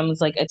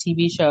becomes like a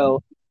TV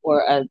show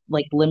or a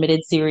like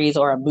limited series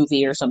or a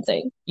movie or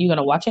something? You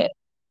gonna watch it?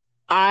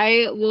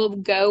 I will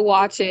go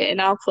watch it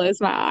and I'll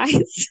close my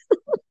eyes.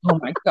 Oh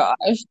my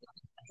gosh.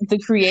 The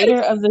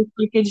creator of this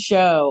freaking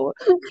show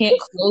can't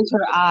close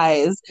her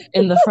eyes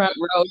in the front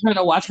row trying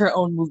to watch her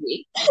own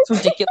movie. It's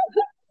ridiculous.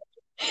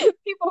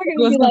 People are going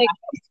to What's be gonna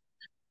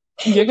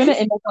like, You're gonna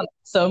end up on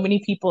so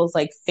many people's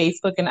like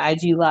Facebook and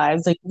IG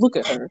lives. Like, look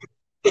at her.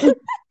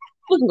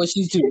 Look at what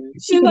she's doing. She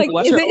she's can like,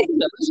 watch her own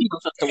stuff. She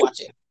knows have to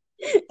watch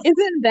it.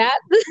 isn't that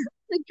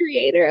the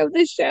creator of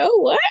the show?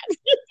 What?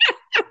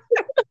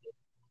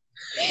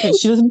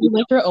 She doesn't even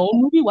like her own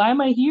movie. Why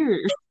am I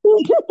here?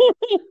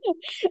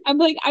 I'm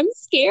like, I'm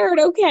scared,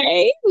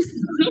 okay?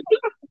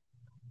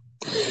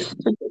 It's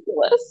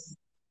ridiculous.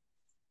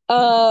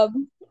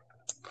 Um,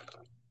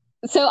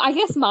 so I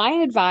guess my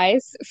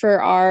advice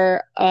for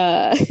our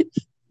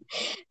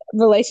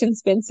relation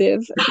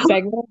expensive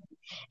segment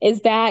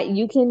is that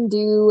you can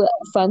do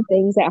fun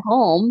things at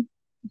home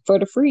for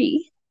the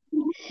free.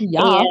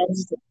 Yeah. And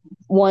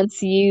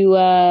once you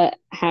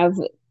have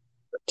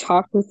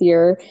talked with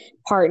your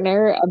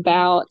partner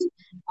about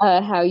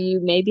how you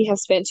maybe have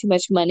spent too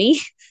much money,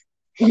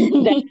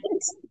 that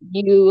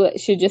you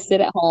should just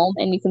sit at home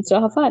and you can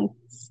still have fun.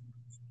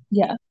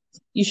 Yeah.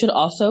 You should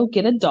also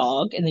get a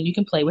dog and then you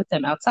can play with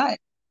them outside.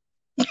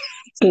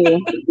 True.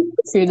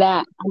 True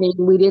that. I mean,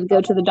 we did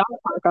go to the dog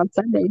park on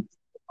Sunday.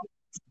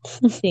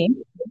 See?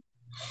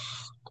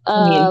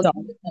 I mean, Um, dog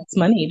that's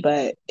money,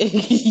 but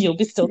you'll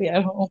be still be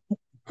at home.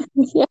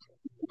 yeah.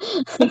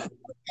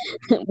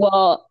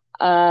 Well,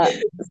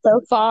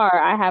 so far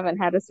I haven't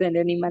had to spend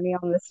any money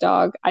on this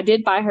dog. I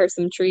did buy her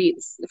some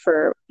treats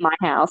for my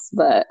house,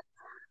 but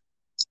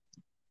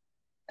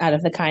Out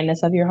of the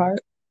kindness of your heart.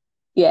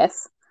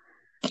 yes,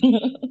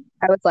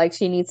 I was like,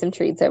 she needs some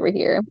treats over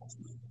here.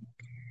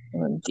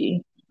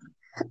 OMG.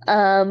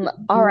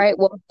 All right.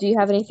 Well, do you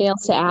have anything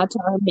else to add to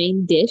our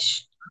main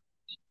dish?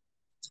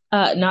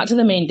 Not to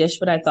the main dish,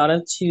 but I thought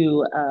of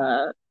two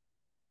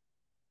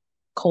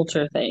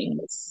culture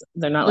things.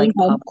 They're not like Okay.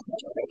 pop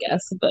culture, I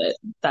guess, but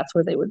that's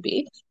where they would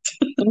be.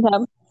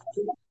 Okay.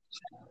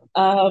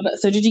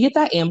 So did you get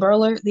that Amber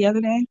Alert the other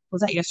day?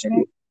 Was that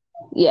yesterday?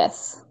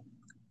 Yes.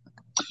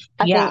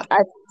 Yeah, I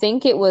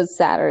think it was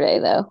Saturday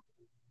though.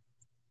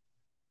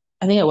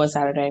 I think it was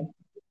Saturday.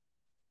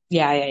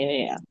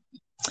 Yeah.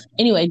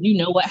 Anyway, do you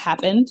know what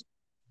happened?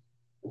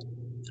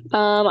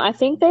 I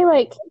think they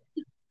like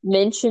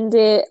mentioned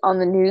it on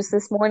the news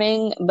this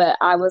morning, but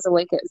I was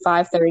awake at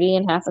 5:30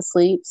 and half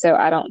asleep, so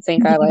I don't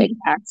think I like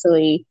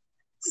actually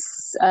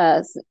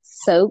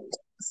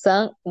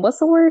sunk. What's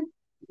the word?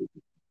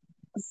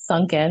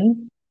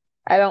 Sunken.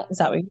 I don't Is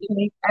that what you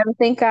mean? I don't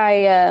think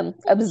I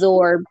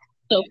absorbed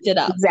Soaked it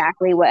up.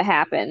 exactly what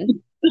happened.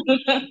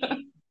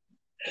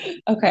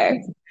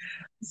 Okay.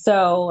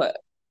 So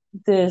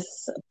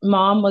this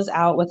mom was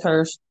out with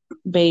her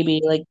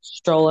baby, like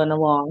strolling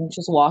along,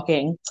 just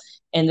walking,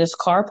 and this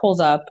car pulls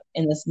up,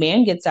 and this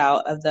man gets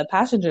out of the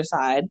passenger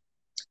side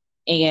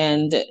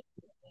and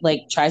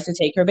like tries to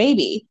take her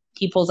baby.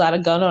 He pulls out a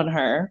gun on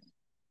her,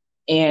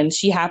 and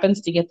she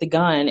happens to get the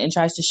gun and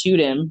tries to shoot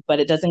him, but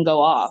it doesn't go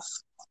off.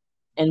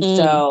 And Mm.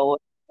 so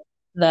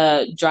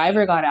the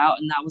driver got out,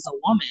 and that was a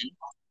woman,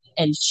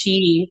 and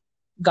she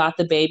got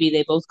the baby.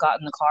 They both got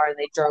in the car and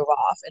they drove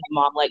off. And the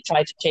mom like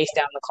tried to chase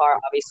down the car.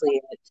 Obviously,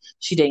 and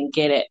she didn't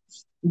get it,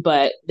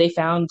 but they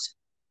found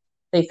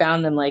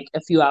them like a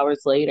few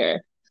hours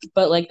later.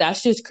 But like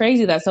that's just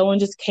crazy that someone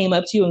just came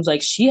up to you and was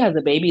like, "She has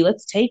a baby,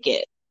 let's take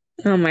it."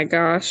 Oh my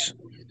gosh.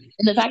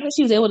 And the fact that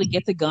she was able to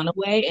get the gun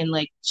away and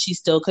like she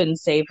still couldn't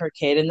save her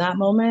kid in that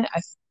moment, I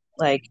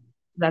like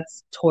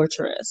that's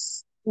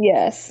torturous.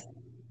 Yes.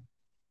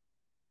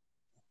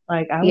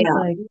 Like I was Yeah.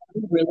 like,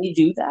 "You really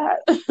do that?"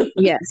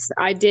 Yes,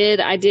 I did.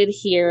 I did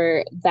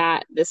hear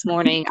that this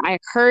morning. I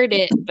heard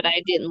it, but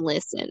I didn't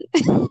listen.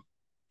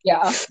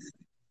 Yeah.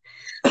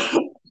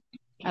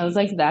 I was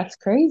like, that's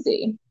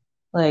crazy.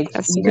 Like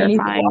That's you can't even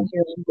walk terrifying.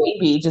 your own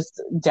baby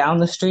just down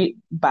the street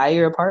by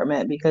your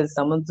apartment because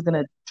someone's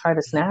gonna try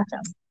to snatch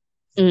him.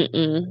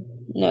 Mm-mm.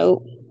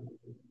 Nope.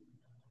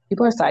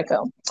 People are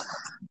psycho.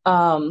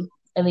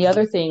 And the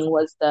other thing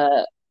was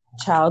the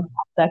child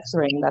sex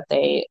ring that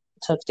they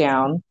took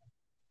down.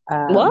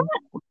 What?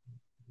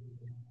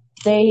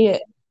 They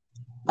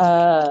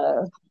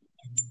uh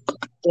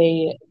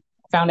they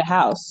found a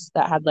house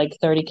that had like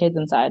 30 kids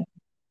inside.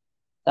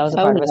 That was a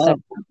Oh part of a sex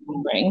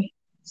no. ring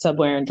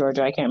somewhere in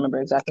Georgia. I can't remember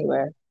exactly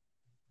where,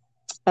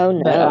 Oh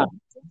but no.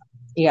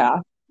 yeah,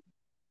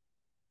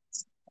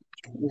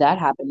 that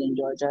happened in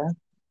Georgia.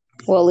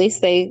 Well, at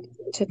least they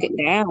took it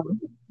down.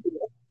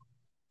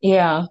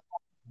 Yeah.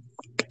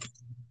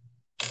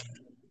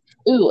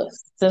 Ooh,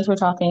 since we're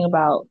talking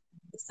about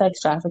sex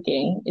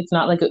trafficking, it's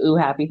not like a ooh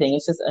happy thing.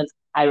 It's just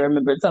I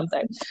remembered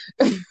something.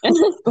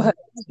 but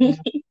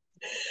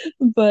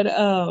but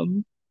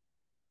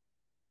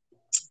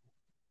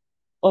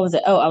what was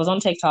it? Oh, I was on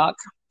TikTok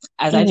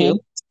as I Hmm. do,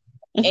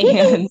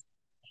 and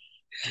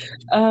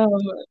um,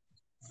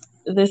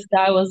 this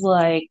guy was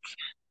like,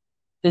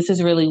 "This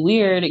is really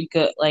weird.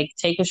 Go, like,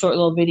 take a short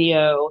little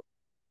video,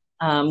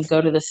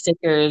 go to the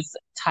stickers,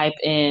 type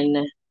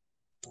in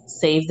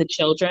save the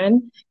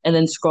children, and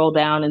then scroll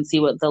down and see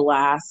what the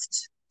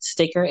last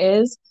sticker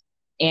is.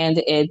 And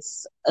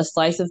it's a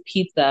slice of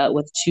pizza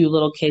with two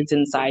little kids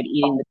inside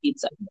eating the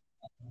pizza.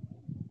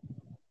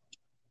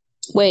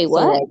 Wait, So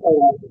what? like,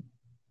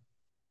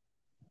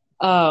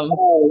 um,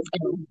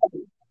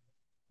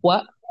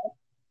 what?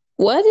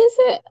 What is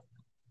it?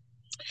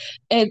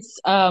 It's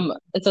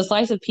a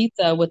slice of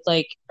pizza with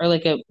like, or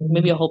like a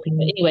maybe a whole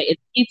pizza. Anyway,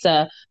 it's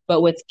pizza,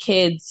 but with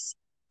kids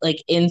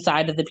like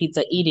inside of the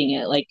pizza eating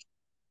it, like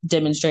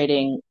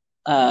demonstrating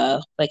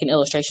like an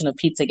illustration of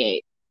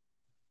Pizzagate,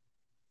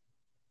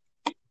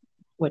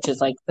 which is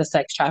like the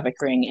sex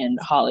trafficking in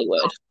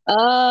Hollywood.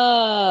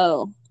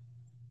 Oh,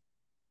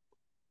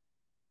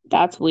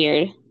 that's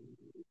weird.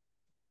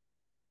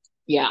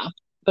 Yeah.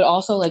 But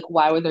also like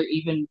why would there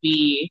even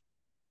be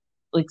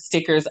like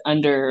stickers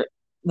under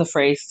the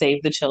phrase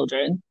save the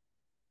children?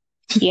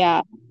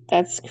 Yeah,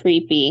 that's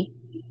creepy.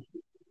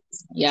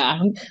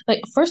 Yeah.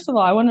 Like first of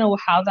all, I want to know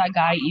how that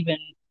guy even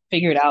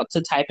figured out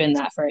to type in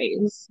that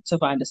phrase to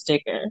find a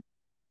sticker.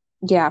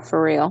 Yeah,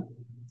 for real.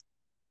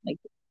 Like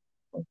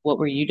what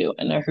were you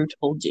doing or who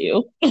told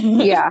you?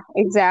 Yeah,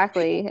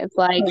 exactly. It's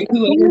like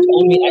Whoever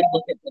told me I'd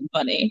look at them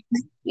funny.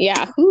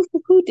 yeah, who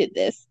did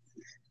this?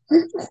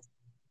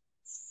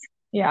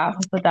 Yeah,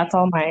 but that's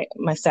all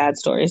my sad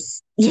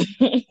stories.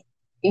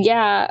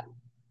 Yeah,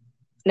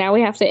 now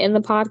we have to end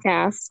the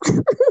podcast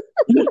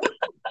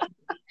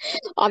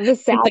on the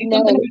sad Say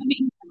note.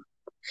 something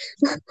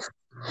happy.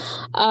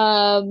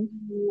 Um,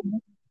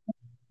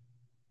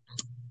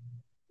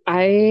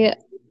 I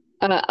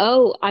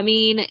I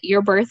mean,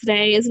 your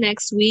birthday is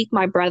next week.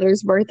 My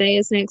brother's birthday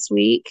is next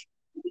week.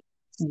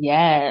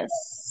 Yes.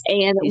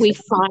 And we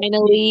December.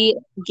 finally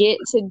get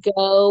to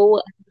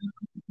go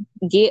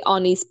get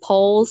on these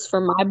polls for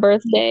my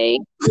birthday.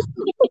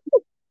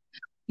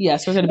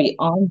 Yes, we're gonna be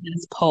on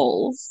these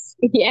polls.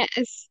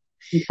 Yes.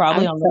 You're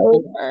probably I'm on the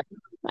so floor.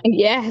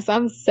 yes,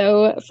 I'm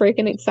so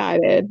freaking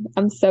excited.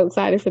 I'm so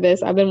excited for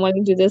this. I've been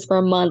wanting to do this for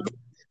a month.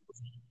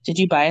 Did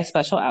you buy a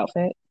special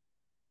outfit?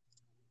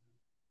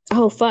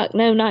 Oh fuck,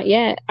 no, not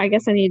yet. I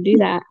guess I need to do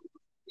that.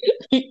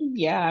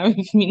 Yeah, I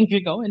mean, if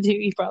you're going to,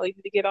 you probably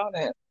need to get on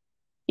it.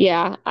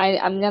 Yeah,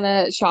 I'm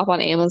gonna shop on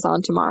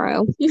Amazon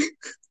tomorrow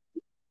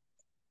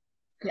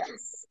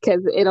Yes.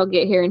 because it'll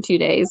get here in 2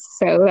 days.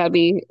 So that'll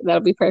be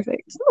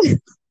perfect.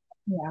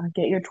 Yeah,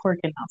 get your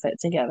twerking outfit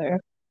together.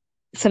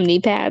 Some knee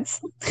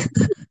pads.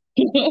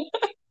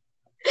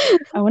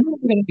 I wonder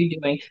what we're going to be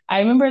doing. I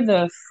remember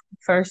the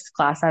first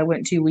class I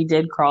went to, we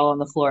did crawl on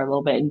the floor a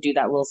little bit and do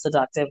that little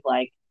seductive,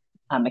 like,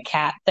 I'm a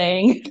cat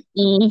thing.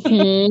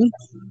 Hmm.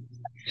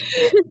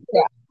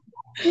 Yeah.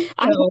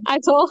 I,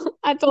 So,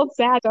 I told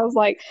Zach, I was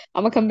like,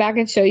 I'm gonna come back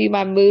and show you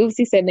my moves.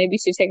 He said maybe you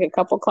should take a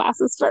couple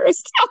classes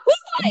first. I was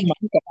oh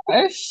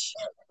my gosh.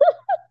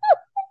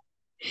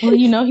 Well,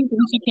 he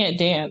thinks you can't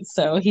dance,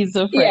 so he's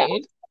yeah,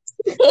 afraid.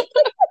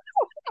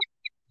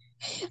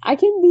 I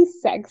can be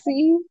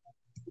sexy.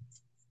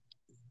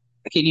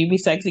 Can you be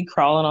sexy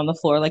crawling on the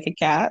floor like a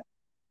cat?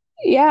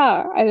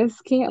 Yeah, I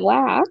just can't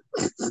laugh.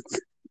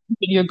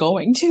 You're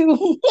going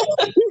to.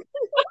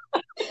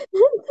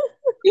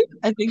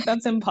 I think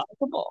that's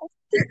impossible.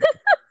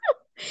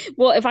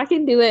 Well, if I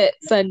can do it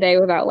Sunday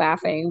without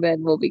laughing,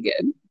 then we'll be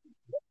good.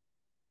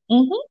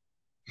 Hmm.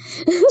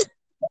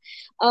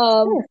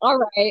 All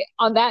right.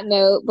 On that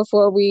note,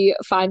 before we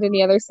find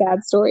any other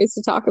sad stories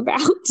to talk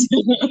about,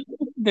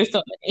 There's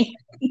so many.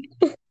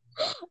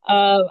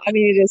 I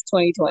mean, it is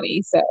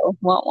 2020, so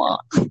wah wah.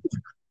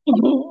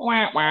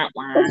 Wah, wah,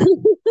 wah.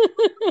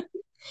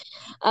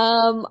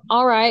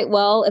 All right.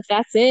 Well, if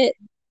that's it,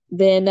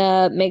 then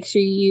make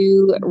sure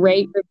you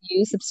rate,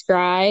 review,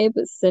 subscribe,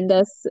 send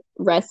us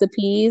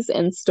recipes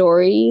and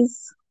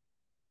stories.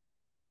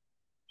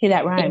 Hey,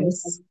 that And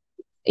rhymes.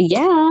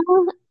 yeah.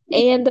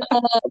 And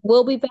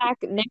we'll be back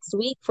next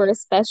week for a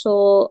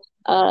special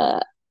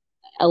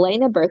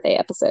Elena birthday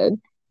episode.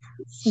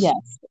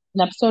 Yes.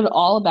 An episode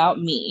all about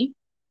me.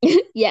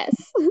 Yes.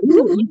 Ooh,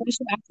 you guys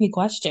should ask me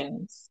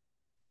questions.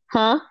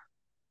 Huh?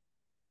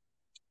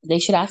 They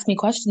should ask me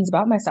questions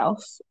about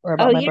myself or Oh,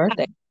 about my yeah.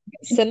 birthday.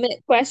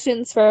 Submit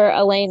questions for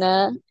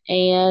Elena,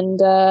 and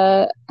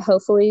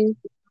hopefully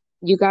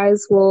you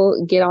guys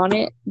will get on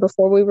it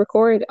before we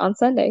record on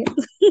Sunday.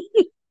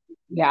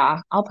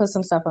 Yeah, I'll put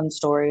some stuff on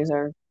stories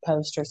or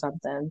post or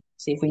something.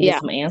 See if we can get Yeah.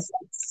 some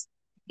answers.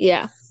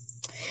 Yeah.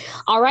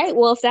 All right.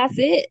 Well, if that's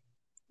it,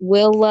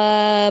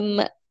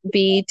 we'll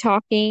be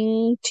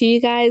talking to you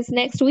guys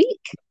next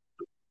week.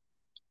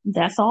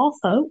 That's all,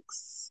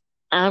 folks.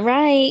 All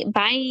right.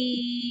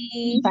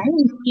 Bye.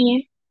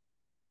 Bye.